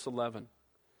let Him. Verse 11.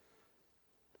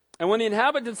 And when the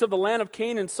inhabitants of the land of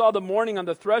Canaan saw the mourning on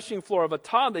the threshing floor of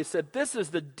Atad, they said, this is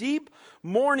the deep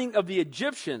mourning of the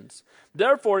Egyptians.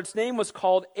 Therefore its name was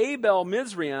called Abel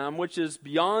Mizraim, which is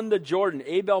beyond the Jordan.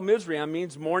 Abel Mizraim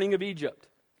means mourning of Egypt.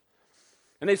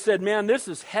 And they said, man, this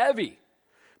is heavy.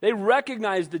 They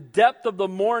recognized the depth of the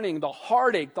mourning, the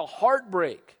heartache, the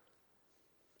heartbreak.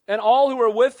 And all who were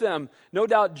with them, no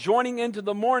doubt, joining into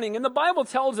the mourning. And the Bible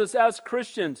tells us as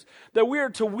Christians that we are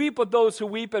to weep with those who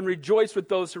weep and rejoice with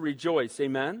those who rejoice.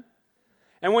 Amen?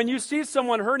 And when you see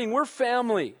someone hurting, we're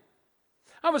family.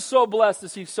 I was so blessed to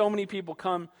see so many people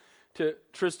come to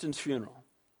Tristan's funeral.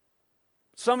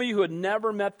 Some of you who had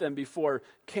never met them before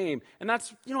came. And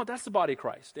that's the body of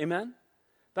Christ. Amen?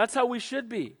 That's how we should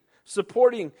be.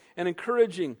 Supporting and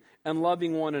encouraging and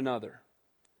loving one another.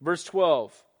 Verse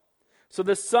 12. So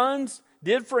the sons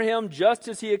did for him just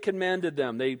as he had commanded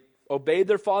them. They obeyed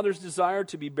their father's desire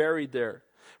to be buried there.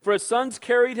 For his sons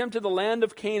carried him to the land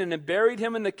of Canaan and buried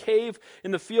him in the cave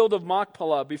in the field of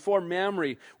Machpelah before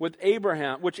Mamre with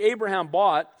Abraham, which Abraham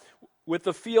bought with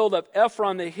the field of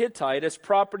Ephron the Hittite as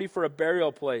property for a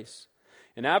burial place.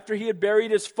 And after he had buried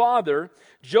his father,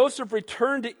 Joseph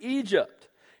returned to Egypt,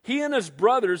 he and his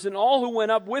brothers and all who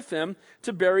went up with him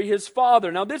to bury his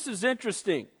father. Now this is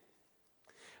interesting.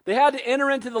 They had to enter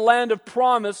into the land of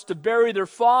promise to bury their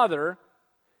father.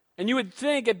 And you would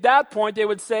think at that point they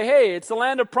would say, hey, it's the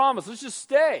land of promise, let's just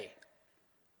stay.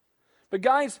 But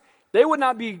guys, they would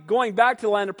not be going back to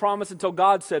the land of promise until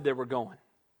God said they were going.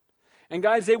 And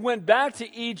guys, they went back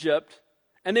to Egypt,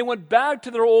 and they went back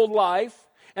to their old life,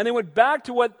 and they went back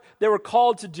to what they were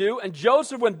called to do, and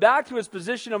Joseph went back to his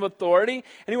position of authority,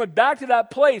 and he went back to that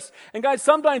place. And guys,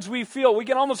 sometimes we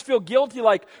can almost feel guilty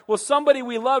like, well, somebody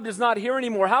we loved is not here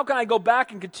anymore. How can I go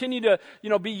back and continue to,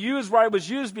 be used where I was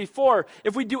used before?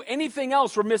 If we do anything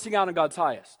else, we're missing out on God's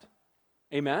highest.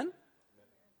 Amen?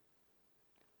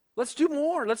 Let's do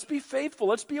more. Let's be faithful.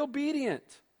 Let's be obedient.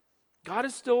 God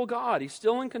is still God. He's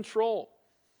still in control.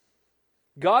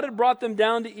 God had brought them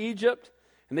down to Egypt,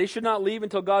 and they should not leave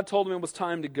until God told them it was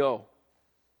time to go.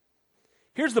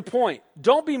 Here's the point.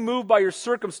 Don't be moved by your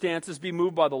circumstances. Be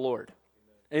moved by the Lord.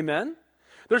 Amen?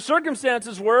 Their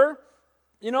circumstances were,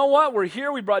 you know what? We're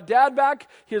here. We brought Dad back.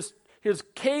 His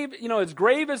cave, his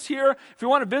grave is here. If we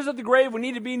want to visit the grave, we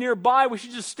need to be nearby. We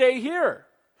should just stay here.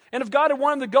 And if God had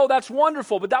wanted them to go, that's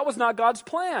wonderful. But that was not God's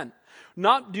plan.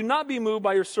 Do not be moved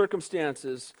by your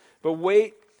circumstances, but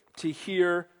wait to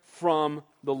hear from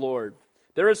the Lord.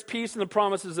 There is peace in the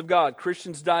promises of God.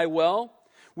 Christians die well.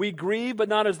 We grieve, but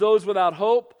not as those without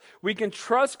hope. We can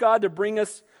trust God to bring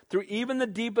us through even the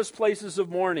deepest places of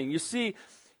mourning. You see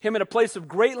him in a place of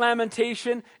great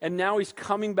lamentation, and now he's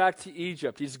coming back to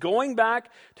Egypt. He's going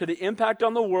back to the impact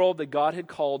on the world that God had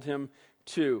called him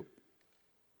to.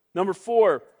 Number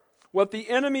 4, what the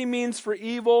enemy means for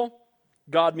evil,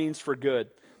 God means for good.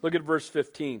 Look at verse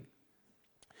 15.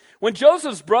 When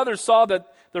Joseph's brothers saw that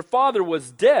their father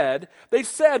was dead, they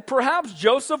said, perhaps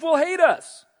Joseph will hate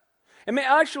us and may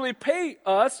actually pay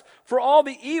us for all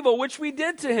the evil which we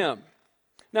did to him.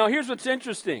 Now, here's what's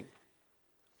interesting.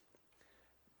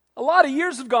 A lot of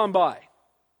years have gone by.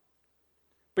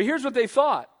 But here's what they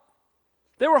thought.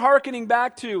 They were hearkening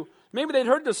back to, maybe they'd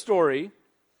heard the story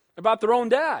about their own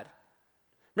dad.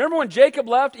 Remember when Jacob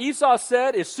left, Esau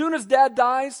said, as soon as Dad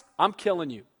dies, I'm killing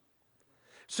you.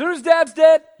 As soon as Dad's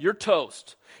dead, you're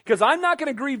toast. Because I'm not going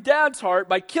to grieve Dad's heart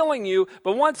by killing you,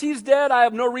 but once he's dead, I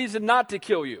have no reason not to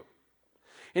kill you.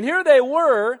 And here they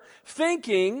were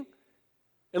thinking,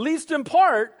 at least in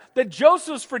part, that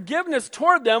Joseph's forgiveness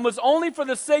toward them was only for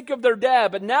the sake of their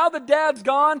dad. But now that Dad's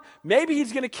gone, maybe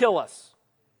he's going to kill us.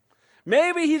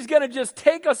 Maybe he's going to just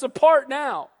take us apart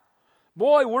now.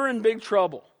 Boy, we're in big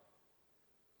trouble.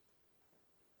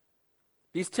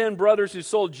 These 10 brothers who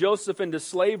sold Joseph into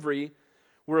slavery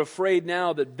were afraid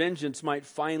now that vengeance might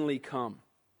finally come.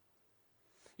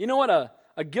 You know what?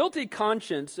 A guilty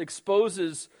conscience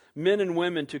exposes men and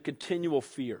women to continual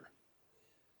fear.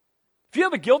 If you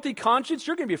have a guilty conscience,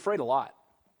 you're going to be afraid a lot.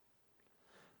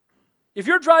 If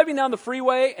you're driving down the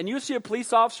freeway and you see a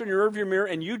police officer in your rearview mirror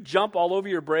and you jump all over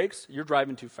your brakes, you're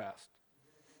driving too fast.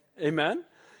 Amen?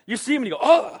 You see him and you go,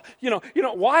 oh,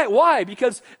 why?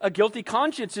 Because a guilty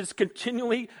conscience is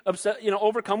continually upset,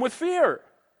 overcome with fear.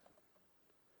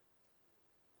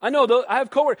 I know, I have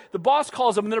coworkers, the boss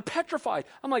calls them and they're petrified.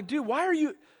 I'm like, dude, why are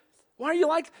you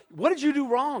like, what did you do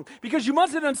wrong? Because you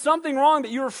must have done something wrong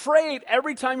that you're afraid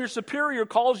every time your superior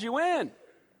calls you in.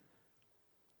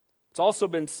 It's also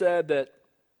been said that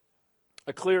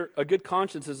a good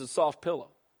conscience is a soft pillow.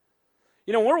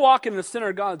 When we're walking in the center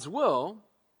of God's will,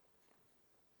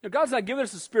 God's not giving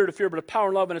us a spirit of fear, but a power,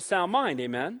 and love, and a sound mind,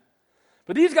 amen?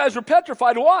 But these guys were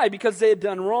petrified. Why? Because they had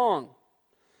done wrong.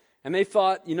 And they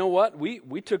thought, you know what?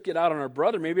 We took it out on our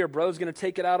brother. Maybe our brother's going to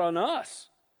take it out on us.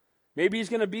 Maybe he's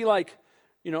going to be like,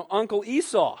 Uncle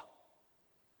Esau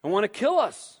and want to kill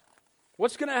us.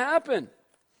 What's going to happen?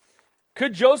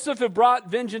 Could Joseph have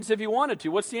brought vengeance if he wanted to?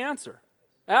 What's the answer?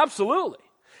 Absolutely.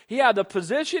 He had the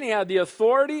position, he had the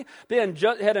authority, they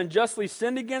had unjustly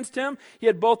sinned against him. He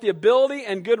had both the ability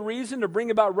and good reason to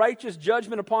bring about righteous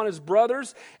judgment upon his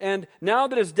brothers. And now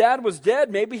that his dad was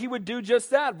dead, maybe he would do just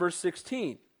that. Verse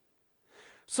 16.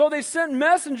 So they sent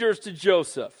messengers to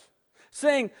Joseph,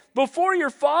 saying, before your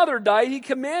father died, he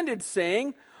commanded,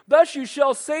 saying, thus you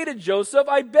shall say to Joseph,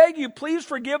 I beg you, please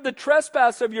forgive the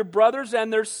trespass of your brothers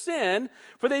and their sin,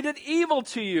 for they did evil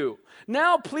to you.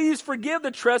 Now please forgive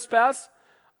the trespass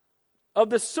of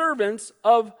the servants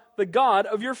of the God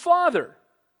of your father.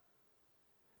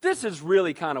 This is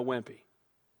really kind of wimpy.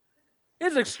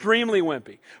 It's extremely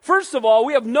wimpy. First of all,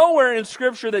 we have nowhere in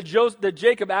Scripture that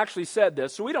Jacob actually said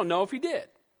this, so we don't know if he did.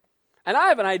 And I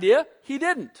have an idea, he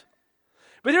didn't.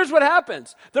 But here's what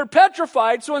happens. They're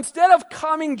petrified, so instead of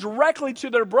coming directly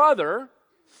to their brother,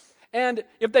 and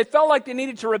if they felt like they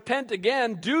needed to repent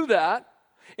again, do that.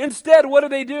 Instead, what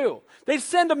do? They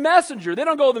send a messenger. They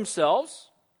don't go themselves.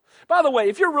 By the way,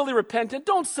 if you're really repentant,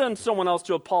 don't send someone else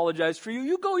to apologize for you.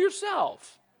 You go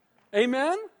yourself.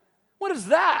 Amen? What is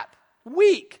that?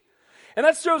 Weak. And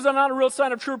that shows I'm not a real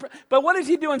sign of true. But what does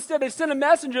he do instead? They send a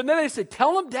messenger, and then they say,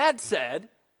 tell him Dad said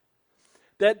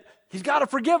that he's got to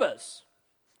forgive us.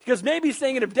 Because maybe he's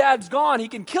saying that if Dad's gone, he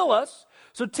can kill us.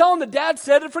 So tell him that Dad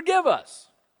said to forgive us.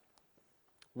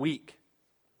 Weak.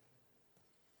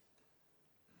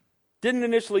 Didn't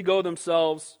initially go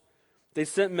themselves. They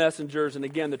sent messengers. And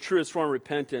again, the truest form of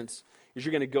repentance is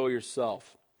you're going to go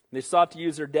yourself. And they sought to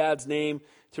use their dad's name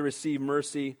to receive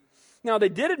mercy. Now, they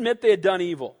did admit they had done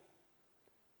evil.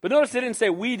 But notice they didn't say,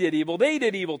 we did evil. They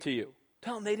did evil to you.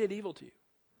 Tell them they did evil to you.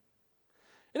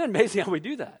 Isn't it amazing how we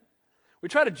do that? We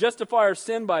try to justify our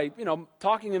sin by,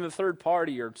 talking in the third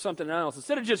party or something else.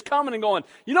 Instead of just coming and going,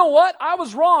 you know what? I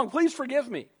was wrong. Please forgive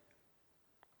me.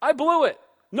 I blew it.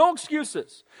 No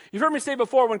excuses. You've heard me say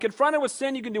before, when confronted with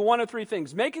sin, you can do one of three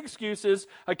things. Make excuses,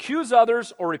 accuse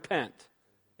others, or repent.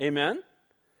 Amen?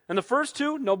 And the first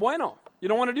two, no bueno. You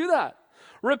don't want to do that.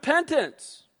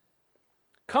 Repentance.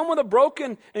 Come with a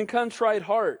broken and contrite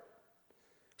heart.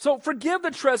 So forgive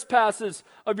the trespasses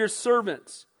of your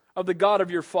servants, of the God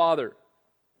of your father.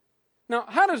 Now,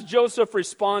 how does Joseph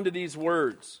respond to these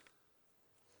words?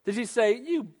 Does he say,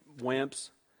 you wimps,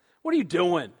 what are you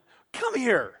doing? Come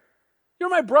here. You're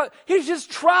my brother. He's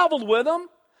just traveled with him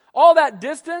all that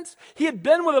distance. He had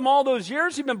been with him all those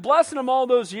years. He'd been blessing him all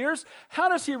those years. How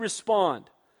does he respond?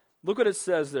 Look what it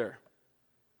says there.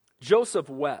 Joseph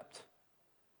wept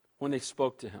when they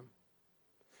spoke to him.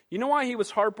 You know why he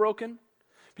was heartbroken?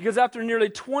 Because after nearly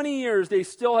 20 years, they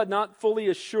still had not fully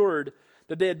assured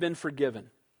that they had been forgiven.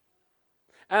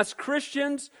 As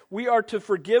Christians, we are to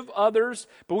forgive others,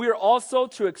 but we are also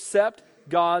to accept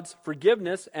God's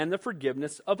forgiveness and the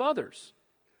forgiveness of others.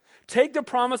 Take the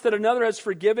promise that another has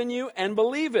forgiven you and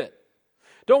believe it.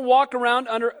 Don't walk around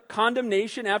under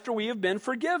condemnation after we have been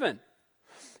forgiven.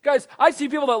 Guys, I see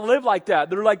people that live like that.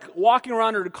 They're like walking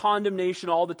around under condemnation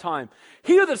all the time.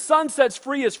 He who the Son sets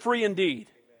free is free indeed.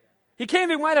 He came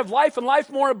that we might have life and life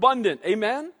more abundant.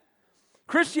 Amen?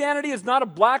 Christianity is not a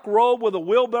black robe with a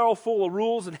wheelbarrow full of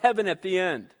rules and heaven at the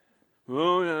end.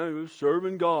 Oh, yeah, you're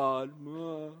serving God.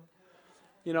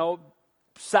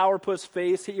 Sourpuss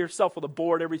face, hit yourself with a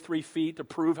board every 3 feet to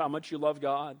prove how much you love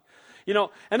God. And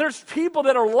there's people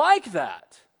that are like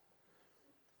that.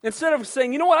 Instead of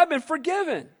saying, you know what, I've been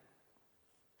forgiven.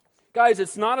 Guys,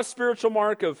 it's not a spiritual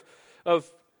mark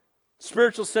of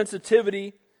spiritual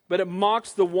sensitivity, but it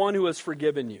mocks the one who has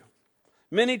forgiven you.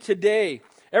 Many today,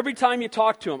 every time you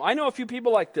talk to them, I know a few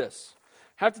people like this.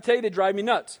 I have to tell you, they drive me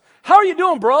nuts. How are you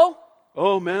doing, bro?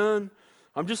 Oh, man,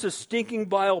 I'm just a stinking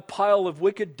vile pile of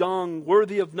wicked dung,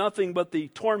 worthy of nothing but the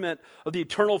torment of the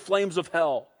eternal flames of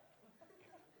hell.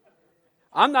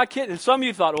 I'm not kidding. Some of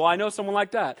you thought, well, I know someone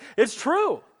like that. It's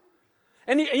true.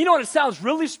 And you know what? It sounds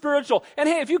really spiritual. And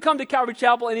hey, if you come to Calvary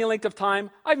Chapel any length of time,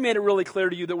 I've made it really clear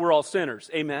to you that we're all sinners.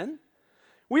 Amen?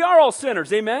 We are all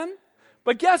sinners. Amen?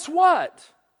 But guess what?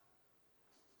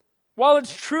 While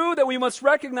it's true that we must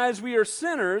recognize we are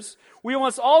sinners, we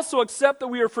must also accept that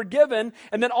we are forgiven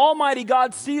and that Almighty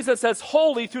God sees us as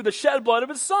holy through the shed blood of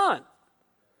His Son.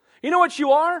 You know what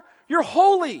you are? You're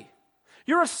holy.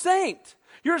 You're a saint.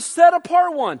 You're a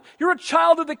set-apart one. You're a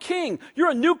child of the King. You're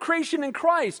a new creation in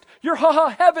Christ. You're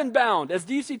heaven-bound, as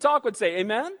DC Talk would say.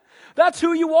 Amen? That's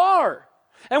who you are.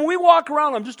 And we walk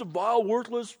around, I'm just a vile,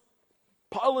 worthless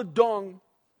pile of dung,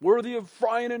 worthy of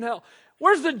frying in hell.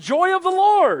 Where's the joy of the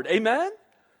Lord? Amen?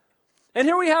 And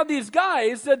here we have these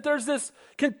guys that there's this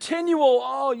continual,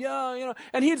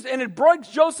 and it breaks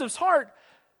Joseph's heart.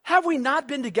 Have we not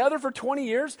been together for 20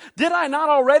 years? Did I not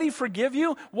already forgive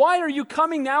you? Why are you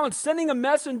coming now and sending a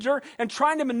messenger and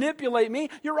trying to manipulate me?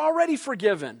 You're already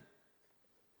forgiven.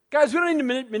 Guys, we don't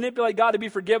need to manipulate God to be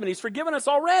forgiven. He's forgiven us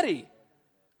already.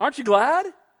 Aren't you glad?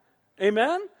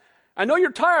 Amen? I know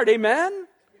you're tired. Amen?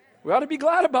 We ought to be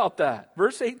glad about that.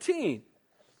 Verse 18.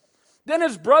 Then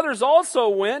his brothers also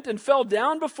went and fell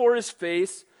down before his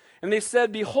face, and they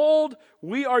said, behold,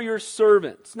 we are your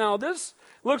servants. Now this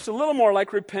looks a little more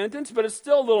like repentance, but it's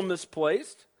still a little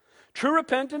misplaced. True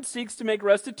repentance seeks to make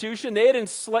restitution. They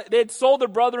had sold their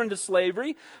brother into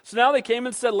slavery, so now they came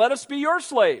and said, let us be your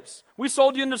slaves. We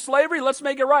sold you into slavery, let's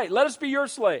make it right. Let us be your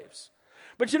slaves.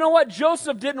 But you know what?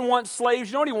 Joseph didn't want slaves.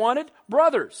 You know what he wanted?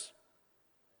 Brothers.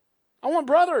 I want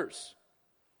brothers.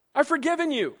 I've forgiven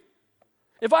you.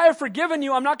 If I have forgiven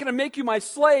you, I'm not going to make you my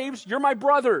slaves. You're my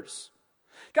brothers.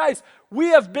 Guys, we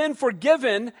have been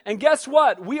forgiven, and guess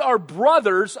what? We are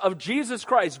brothers of Jesus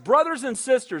Christ. Brothers and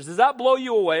sisters. Does that blow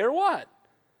you away or what?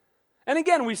 And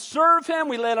again, we serve Him.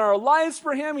 We lay down our lives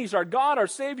for Him. He's our God, our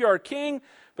Savior, our King.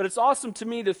 But it's awesome to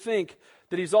me to think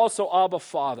that He's also Abba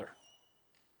Father.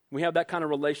 We have that kind of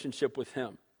relationship with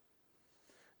Him.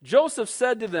 Joseph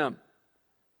said to them,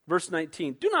 verse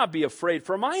 19, "Do not be afraid,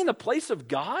 for am I in the place of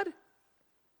God?"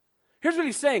 Here's what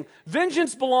he's saying.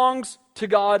 Vengeance belongs to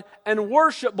God and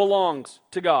worship belongs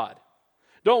to God.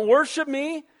 Don't worship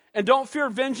me and don't fear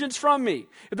vengeance from me.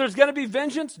 If there's going to be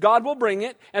vengeance, God will bring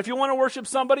it. And if you want to worship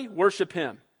somebody, worship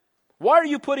Him. Why are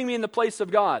you putting me in the place of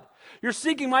God? You're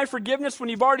seeking my forgiveness when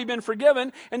you've already been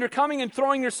forgiven, and you're coming and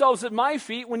throwing yourselves at my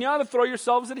feet when you ought to throw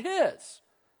yourselves at His.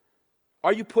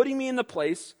 Are you putting me in the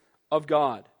place of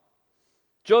God?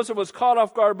 Joseph was caught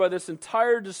off guard by this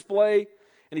entire display,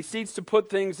 and he seeks to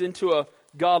put things into a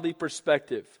godly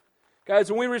perspective.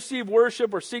 Guys, when we receive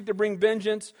worship or seek to bring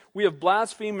vengeance, we have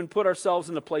blasphemed and put ourselves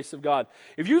in the place of God.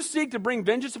 If you seek to bring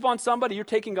vengeance upon somebody, you're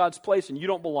taking God's place and you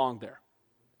don't belong there.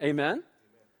 Amen?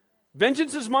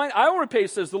 Vengeance is mine, I will repay,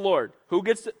 says the Lord. Who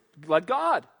gets it? Let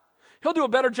God. He'll do a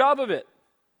better job of it.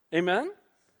 Amen?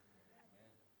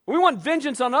 We want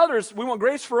vengeance on others, we want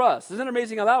grace for us. Isn't it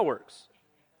amazing how that works?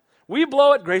 We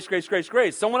blow it, grace, grace, grace,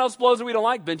 grace. Someone else blows it we don't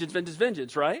like, vengeance, vengeance,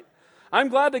 vengeance, right? I'm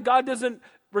glad that God doesn't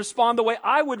respond the way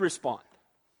I would respond.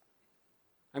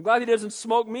 I'm glad He doesn't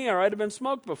smoke me, or I'd have been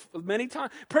smoked many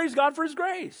times. Praise God for His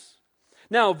grace.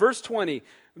 Now, verse 20.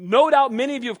 No doubt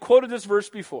many of you have quoted this verse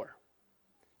before.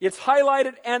 It's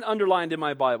highlighted and underlined in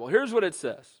my Bible. Here's what it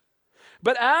says.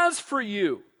 But as for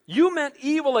you, you meant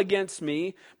evil against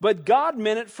me, but God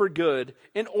meant it for good,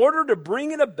 in order to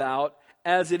bring it about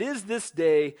as it is this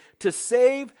day, to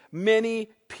save many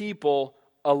people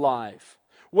alive.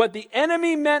 What the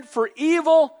enemy meant for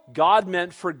evil, God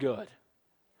meant for good.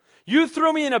 You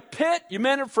threw me in a pit, you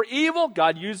meant it for evil,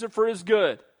 God used it for His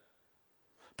good.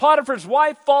 Potiphar's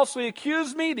wife falsely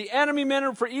accused me, the enemy meant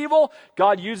it for evil,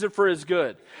 God used it for His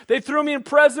good. They threw me in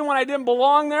prison when I didn't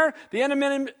belong there, the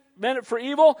enemy meant it for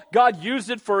evil, God used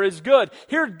it for His good.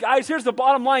 Here, guys, here's the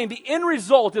bottom line. The end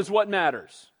result is what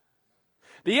matters.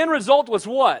 The end result was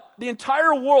what? The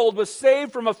entire world was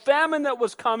saved from a famine that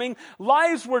was coming,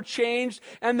 lives were changed,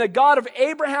 and the God of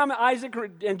Abraham, Isaac,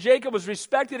 and Jacob was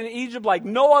respected in Egypt like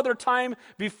no other time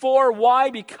before.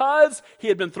 Why? Because he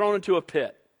had been thrown into a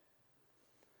pit.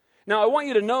 Now, I want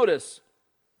you to notice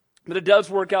that it does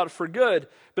work out for good,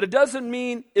 but it doesn't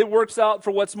mean it works out for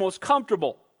what's most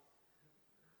comfortable.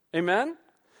 Amen?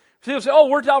 People say, oh, it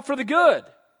worked out for the good.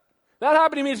 That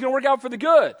happened to me, it's going to work out for the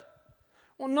good.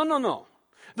 Well, no.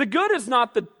 The good is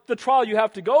not the trial you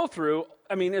have to go through,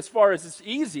 I mean, as far as it's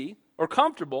easy or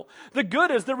comfortable. The good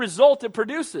is the result it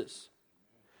produces.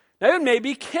 Now, it may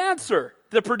be cancer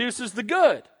that produces the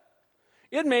good.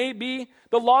 It may be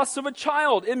the loss of a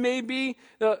child. It may be,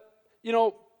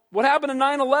 what happened in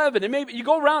 9/11. It may be, you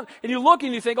go around and you look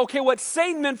and you think, okay, what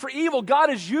Satan meant for evil, God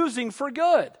is using for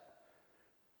good.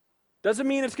 Doesn't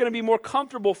mean it's going to be more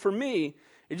comfortable for me.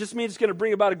 It just means it's going to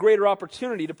bring about a greater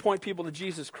opportunity to point people to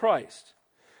Jesus Christ.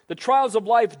 The trials of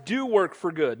life do work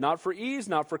for good, not for ease,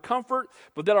 not for comfort,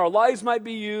 but that our lives might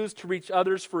be used to reach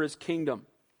others for His kingdom.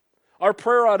 Our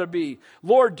prayer ought to be,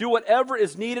 Lord, do whatever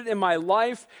is needed in my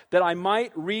life that I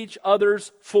might reach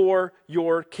others for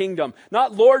your kingdom.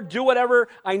 Not, Lord, do whatever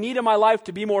I need in my life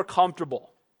to be more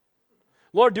comfortable.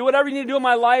 Lord, do whatever you need to do in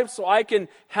my life so I can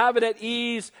have it at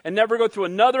ease and never go through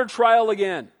another trial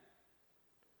again.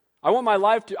 I want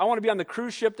to be on the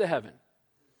cruise ship to heaven.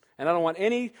 And I don't want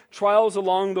any trials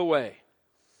along the way.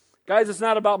 Guys, it's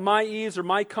not about my ease or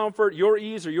my comfort, your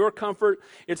ease or your comfort.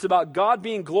 It's about God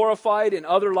being glorified and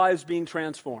other lives being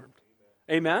transformed.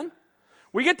 Amen?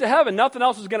 We get to heaven, nothing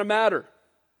else is going to matter.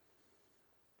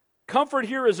 Comfort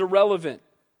here is irrelevant.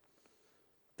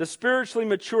 The spiritually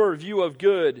mature view of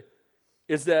good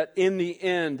is that in the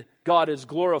end, God is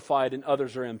glorified and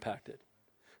others are impacted.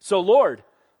 So, Lord,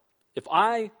 if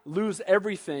I lose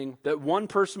everything that one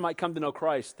person might come to know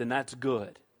Christ, then that's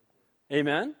good.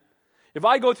 Amen? If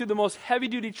I go through the most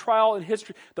heavy-duty trial in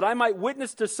history, that I might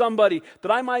witness to somebody,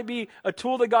 that I might be a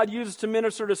tool that God uses to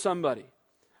minister to somebody.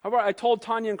 I told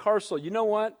Tanya and Carcel, you know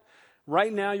what?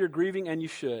 Right now you're grieving and you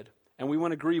should. And we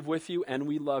want to grieve with you and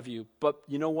we love you. But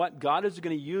you know what? God is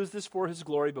going to use this for His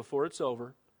glory before it's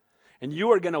over. And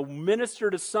you are going to minister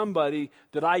to somebody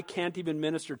that I can't even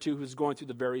minister to who's going through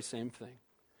the very same thing.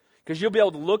 Because you'll be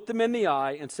able to look them in the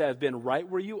eye and say, I've been right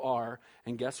where you are,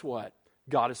 and guess what?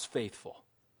 God is faithful.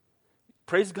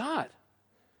 Praise God.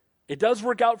 It does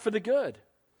work out for the good.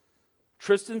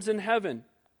 Tristan's in heaven.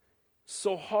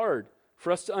 So hard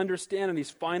for us to understand in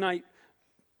these finite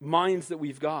minds that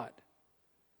we've got.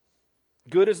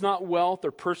 Good is not wealth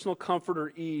or personal comfort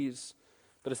or ease,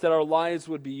 but it's that our lives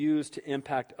would be used to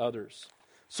impact others.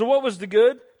 So what was the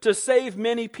good? To save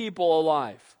many people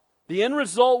alive. The end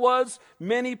result was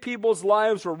many people's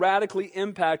lives were radically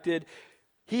impacted.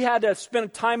 He had to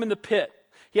spend time in the pit.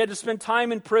 He had to spend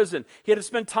time in prison. He had to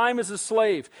spend time as a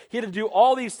slave. He had to do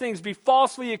all these things, be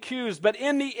falsely accused. But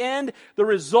in the end, the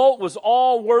result was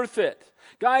all worth it.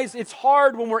 Guys, it's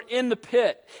hard when we're in the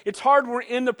pit. It's hard when we're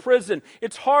in the prison.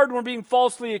 It's hard when we're being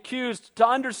falsely accused to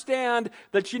understand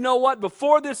that, you know what,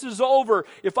 before this is over,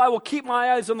 if I will keep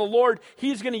my eyes on the Lord,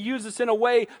 He's going to use this in a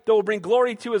way that will bring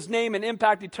glory to His name and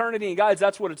impact eternity. And guys,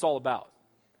 that's what it's all about.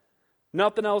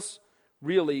 Nothing else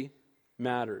really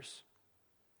matters.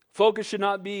 Focus should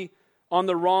not be on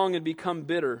the wrong and become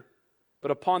bitter,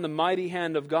 but upon the mighty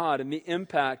hand of God and the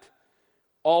impact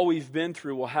all we've been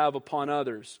through will have upon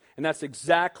others. And that's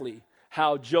exactly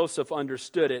how Joseph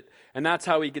understood it. And that's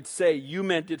how he could say, you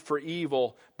meant it for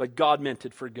evil, but God meant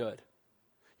it for good.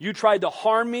 You tried to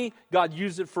harm me, God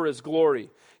used it for His glory.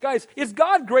 Guys, is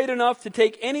God great enough to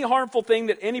take any harmful thing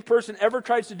that any person ever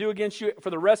tries to do against you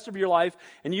for the rest of your life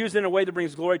and use it in a way that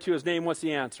brings glory to His name? What's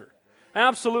the answer?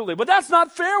 Absolutely. But that's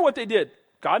not fair what they did.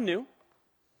 God knew.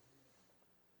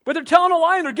 But they're telling a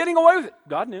lie and they're getting away with it.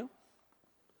 God knew.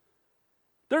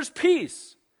 There's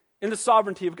peace in the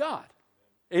sovereignty of God.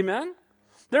 Amen?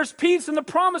 There's peace in the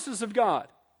promises of God.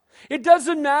 It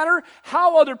doesn't matter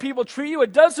how other people treat you.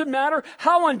 It doesn't matter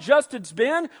how unjust it's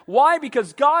been. Why?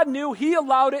 Because God knew, He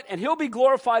allowed it, and He'll be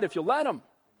glorified if you let Him.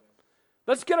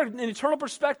 Let's get an eternal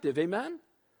perspective. Amen?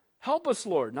 Help us,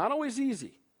 Lord. Not always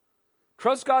easy.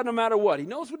 Trust God no matter what. He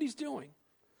knows what He's doing.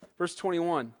 Verse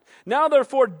 21. Now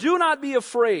therefore, do not be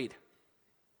afraid.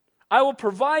 I will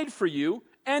provide for you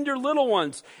and your little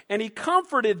ones. And he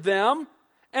comforted them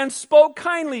and spoke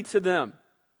kindly to them.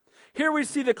 Here we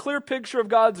see the clear picture of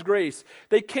God's grace.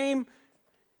 They came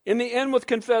in the end with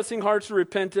confessing hearts and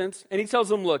repentance. And he tells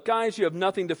them, look, guys, you have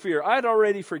nothing to fear. I had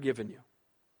already forgiven you.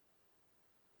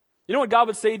 You know what God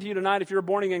would say to you tonight if you're a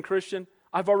born-again Christian?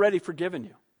 I've already forgiven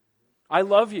you. I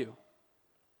love you.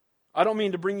 I don't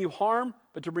mean to bring you harm,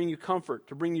 but to bring you comfort,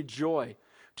 to bring you joy,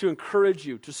 to encourage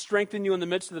you, to strengthen you in the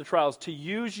midst of the trials, to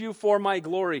use you for my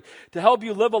glory, to help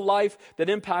you live a life that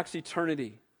impacts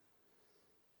eternity.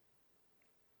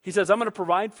 He says, I'm going to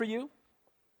provide for you.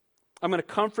 I'm going to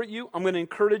comfort you. I'm going to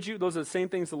encourage you. Those are the same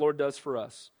things the Lord does for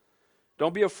us.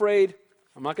 Don't be afraid.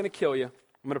 I'm not going to kill you.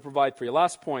 I'm going to provide for you.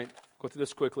 Last point. Go through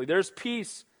this quickly. There's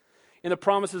peace in the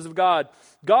promises of God.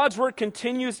 God's work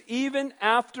continues even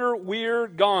after we're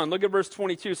gone. Look at verse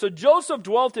 22. So Joseph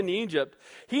dwelt in Egypt,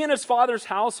 he and his father's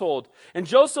household, and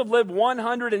Joseph lived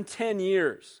 110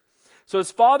 years. So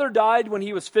his father died when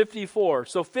he was 54.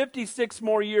 So 56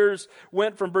 more years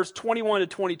went from verse 21 to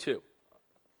 22.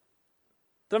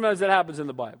 Sometimes that happens in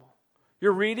the Bible.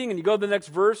 You're reading and you go to the next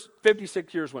verse,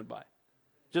 56 years went by.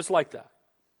 Just like that.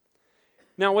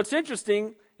 Now what's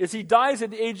interesting is he dies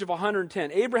at the age of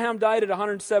 110. Abraham died at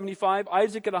 175,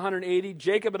 Isaac at 180,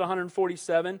 Jacob at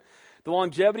 147. The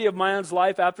longevity of man's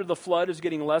life after the flood is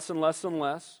getting less and less and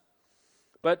less.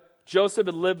 But Joseph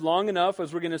had lived long enough,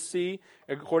 as we're going to see,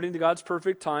 according to God's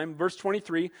perfect time. Verse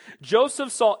 23,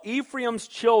 Joseph saw Ephraim's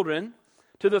children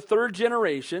to the third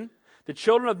generation. The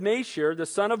children of Mashir, the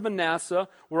son of Manasseh,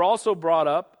 were also brought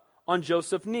up on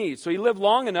Joseph's knees. So he lived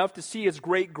long enough to see his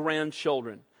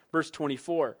great-grandchildren. Verse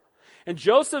 24. And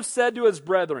Joseph said to his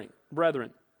brethren,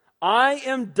 I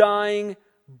am dying,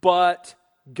 but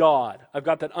God. I've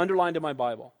got that underlined in my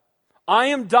Bible. I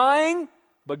am dying,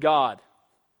 but God.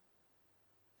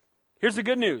 Here's the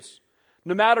good news.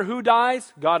 No matter who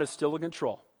dies, God is still in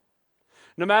control.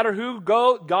 No matter who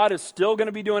goes, God is still going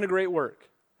to be doing a great work.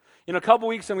 In a couple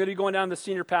weeks, I'm going to be going down to the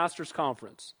Senior Pastors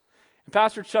Conference. And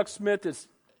Pastor Chuck Smith is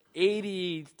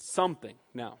 80-something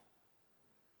now.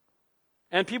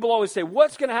 And people always say,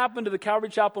 what's going to happen to the Calvary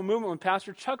Chapel movement when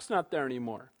Pastor Chuck's not there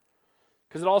anymore?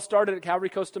 Because it all started at Calvary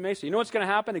Costa Mesa. You know what's going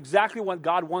to happen? Exactly what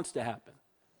God wants to happen.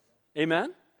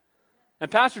 Amen? And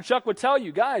Pastor Chuck would tell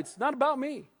you, guys, it's not about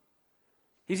me.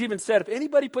 He's even said, if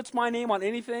anybody puts my name on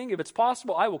anything, if it's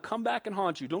possible, I will come back and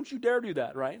haunt you. Don't you dare do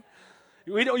that, right?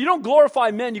 You don't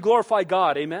glorify men, you glorify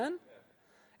God. Amen?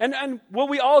 And will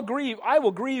we all grieve? I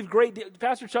will grieve great.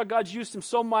 Pastor Chuck, God's used him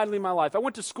so mightily in my life. I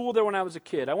went to school there when I was a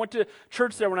kid. I went to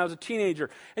church there when I was a teenager.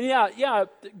 And yeah,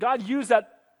 God used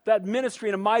that ministry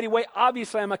in a mighty way.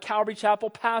 Obviously, I'm a Calvary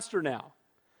Chapel pastor now.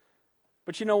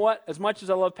 But you know what? As much as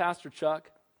I love Pastor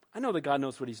Chuck, I know that God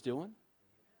knows what he's doing.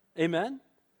 Amen?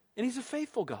 And He's a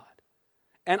faithful God.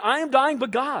 And I am dying,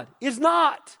 but God is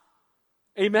not.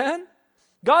 Amen?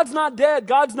 God's not dead.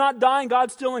 God's not dying.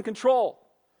 God's still in control.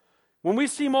 When we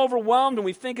seem overwhelmed and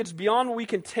we think it's beyond what we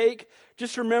can take,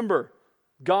 just remember,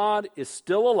 God is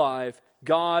still alive.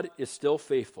 God is still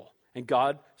faithful. And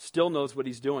God still knows what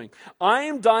He's doing. I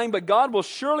am dying, but God will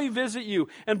surely visit you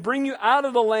and bring you out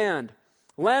of the land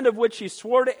of which He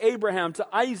swore to Abraham, to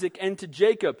Isaac, and to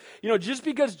Jacob. Just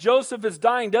because Joseph is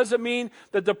dying doesn't mean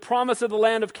that the promise of the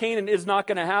land of Canaan is not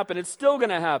going to happen. It's still going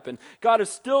to happen. God is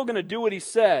still going to do what He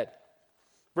said.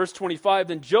 Verse 25,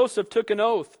 then Joseph took an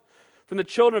oath from the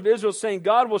children of Israel, saying,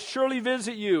 God will surely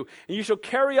visit you, and you shall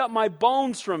carry up my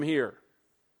bones from here.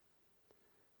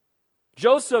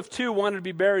 Joseph, too, wanted to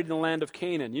be buried in the land of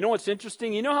Canaan. You know what's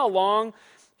interesting? You know how long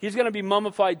he's going to be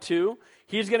mummified, too?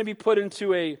 He's going to be put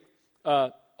into a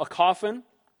coffin,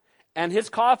 and his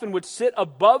coffin would sit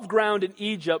above ground in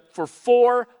Egypt for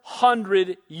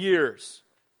 400 years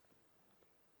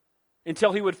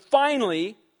until he would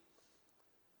finally,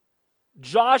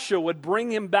 Joshua would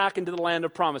bring him back into the land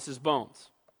of promise, his bones.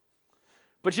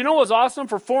 But you know what was awesome?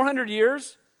 For 400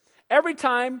 years, every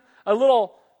time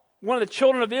one of the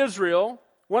children of Israel,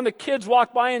 one of the kids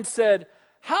walked by and said,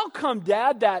 how come,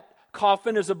 Dad, that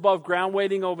coffin is above ground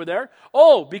waiting over there?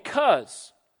 Oh,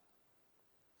 because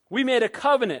we made a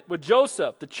covenant with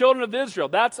Joseph, the children of Israel,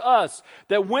 that's us,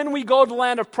 that when we go to the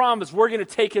land of promise, we're going to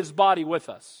take his body with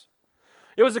us.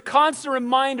 It was a constant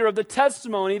reminder of the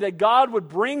testimony that God would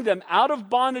bring them out of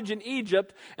bondage in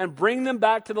Egypt and bring them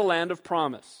back to the land of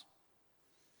promise.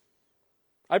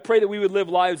 I pray that we would live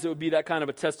lives that would be that kind of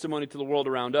a testimony to the world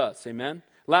around us. Amen?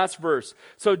 Last verse.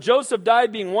 So Joseph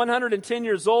died being 110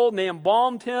 years old, and they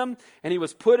embalmed him, and he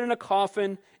was put in a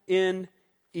coffin in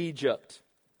Egypt.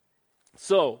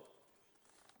 So,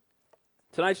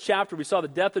 tonight's chapter, we saw the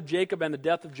death of Jacob and the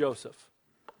death of Joseph.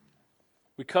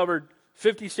 We covered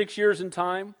 56 years in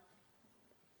time.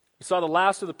 We saw the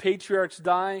last of the patriarchs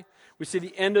die. We see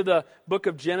the end of the book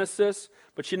of Genesis.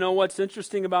 But you know what's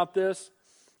interesting about this?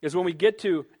 Is when we get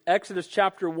to Exodus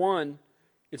chapter 1,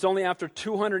 it's only after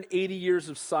 280 years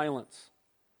of silence.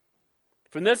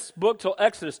 From this book till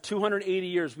Exodus, 280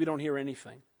 years, we don't hear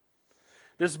anything.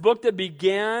 This book that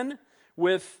began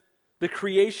with the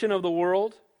creation of the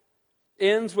world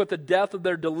ends with the death of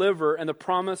their deliverer and the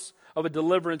promise of a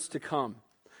deliverance to come.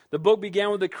 The book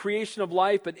began with the creation of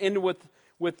life, but ended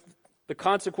with the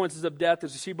consequences of death,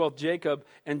 as you see both Jacob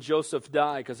and Joseph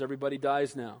die, because everybody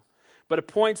dies now. But it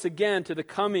points again to the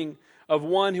coming of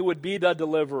one who would be the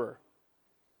deliverer.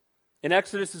 In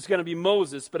Exodus, it's going to be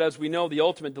Moses, but as we know, the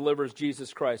ultimate deliverer is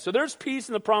Jesus Christ. So there's peace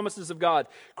in the promises of God.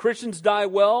 Christians die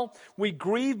well. We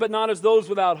grieve, but not as those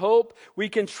without hope. We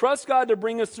can trust God to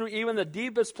bring us through even the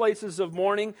deepest places of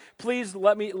mourning. Please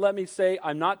let me say,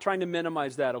 I'm not trying to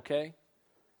minimize that, okay?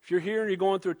 If you're here and you're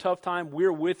going through a tough time,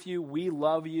 we're with you, we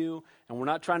love you, and we're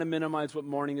not trying to minimize what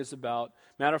mourning is about.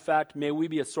 Matter of fact, may we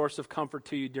be a source of comfort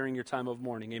to you during your time of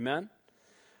mourning. Amen?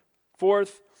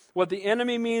 Fourth, what the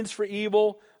enemy means for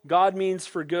evil, God means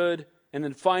for good. And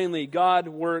then finally, God's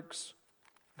work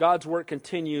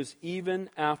continues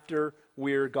even after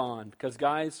we're gone. Because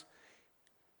guys,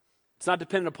 it's not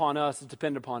dependent upon us, it's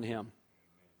dependent upon Him.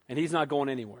 And He's not going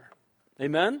anywhere.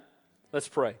 Amen? Let's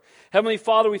pray. Heavenly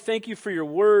Father, we thank you for your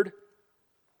word.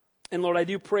 And Lord, I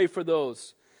do pray for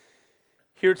those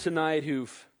here tonight who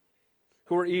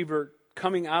are either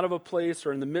coming out of a place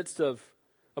or in the midst of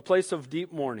a place of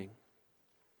deep mourning.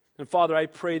 And Father, I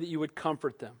pray that you would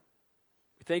comfort them.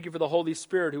 We thank you for the Holy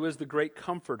Spirit, who is the great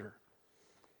comforter.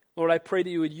 Lord, I pray that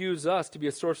you would use us to be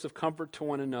a source of comfort to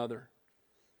one another.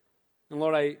 And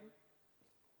Lord, I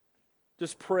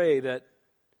just pray that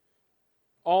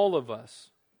all of us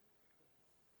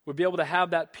would be able to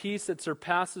have that peace that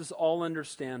surpasses all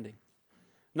understanding.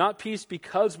 Not peace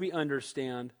because we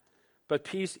understand, but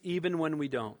peace even when we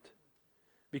don't.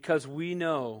 Because we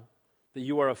know that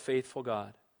you are a faithful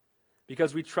God.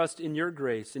 Because we trust in your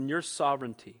grace, in your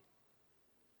sovereignty.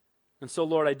 And so,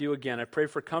 Lord, I pray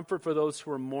for comfort for those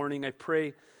who are mourning. I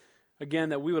pray, again,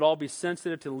 that we would all be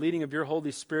sensitive to the leading of your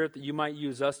Holy Spirit, that you might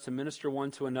use us to minister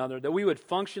one to another, that we would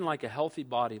function like a healthy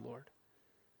body, Lord.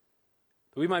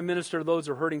 That we might minister to those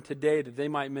who are hurting today, that they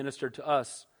might minister to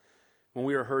us when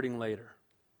we are hurting later.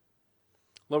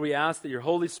 Lord, we ask that your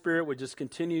Holy Spirit would just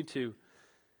continue to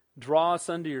draw us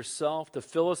unto yourself, to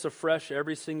fill us afresh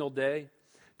every single day,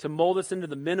 to mold us into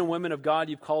the men and women of God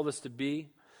you've called us to be.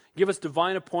 Give us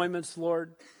divine appointments,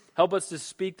 Lord. Help us to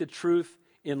speak the truth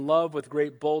in love with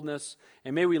great boldness.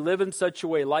 And may we live in such a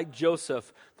way, like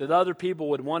Joseph, that other people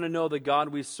would want to know the God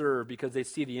we serve because they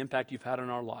see the impact you've had on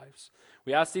our lives.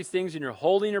 We ask these things in your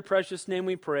holy and your precious name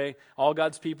we pray. All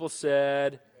God's people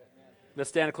said, let's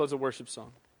stand and close the worship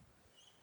song.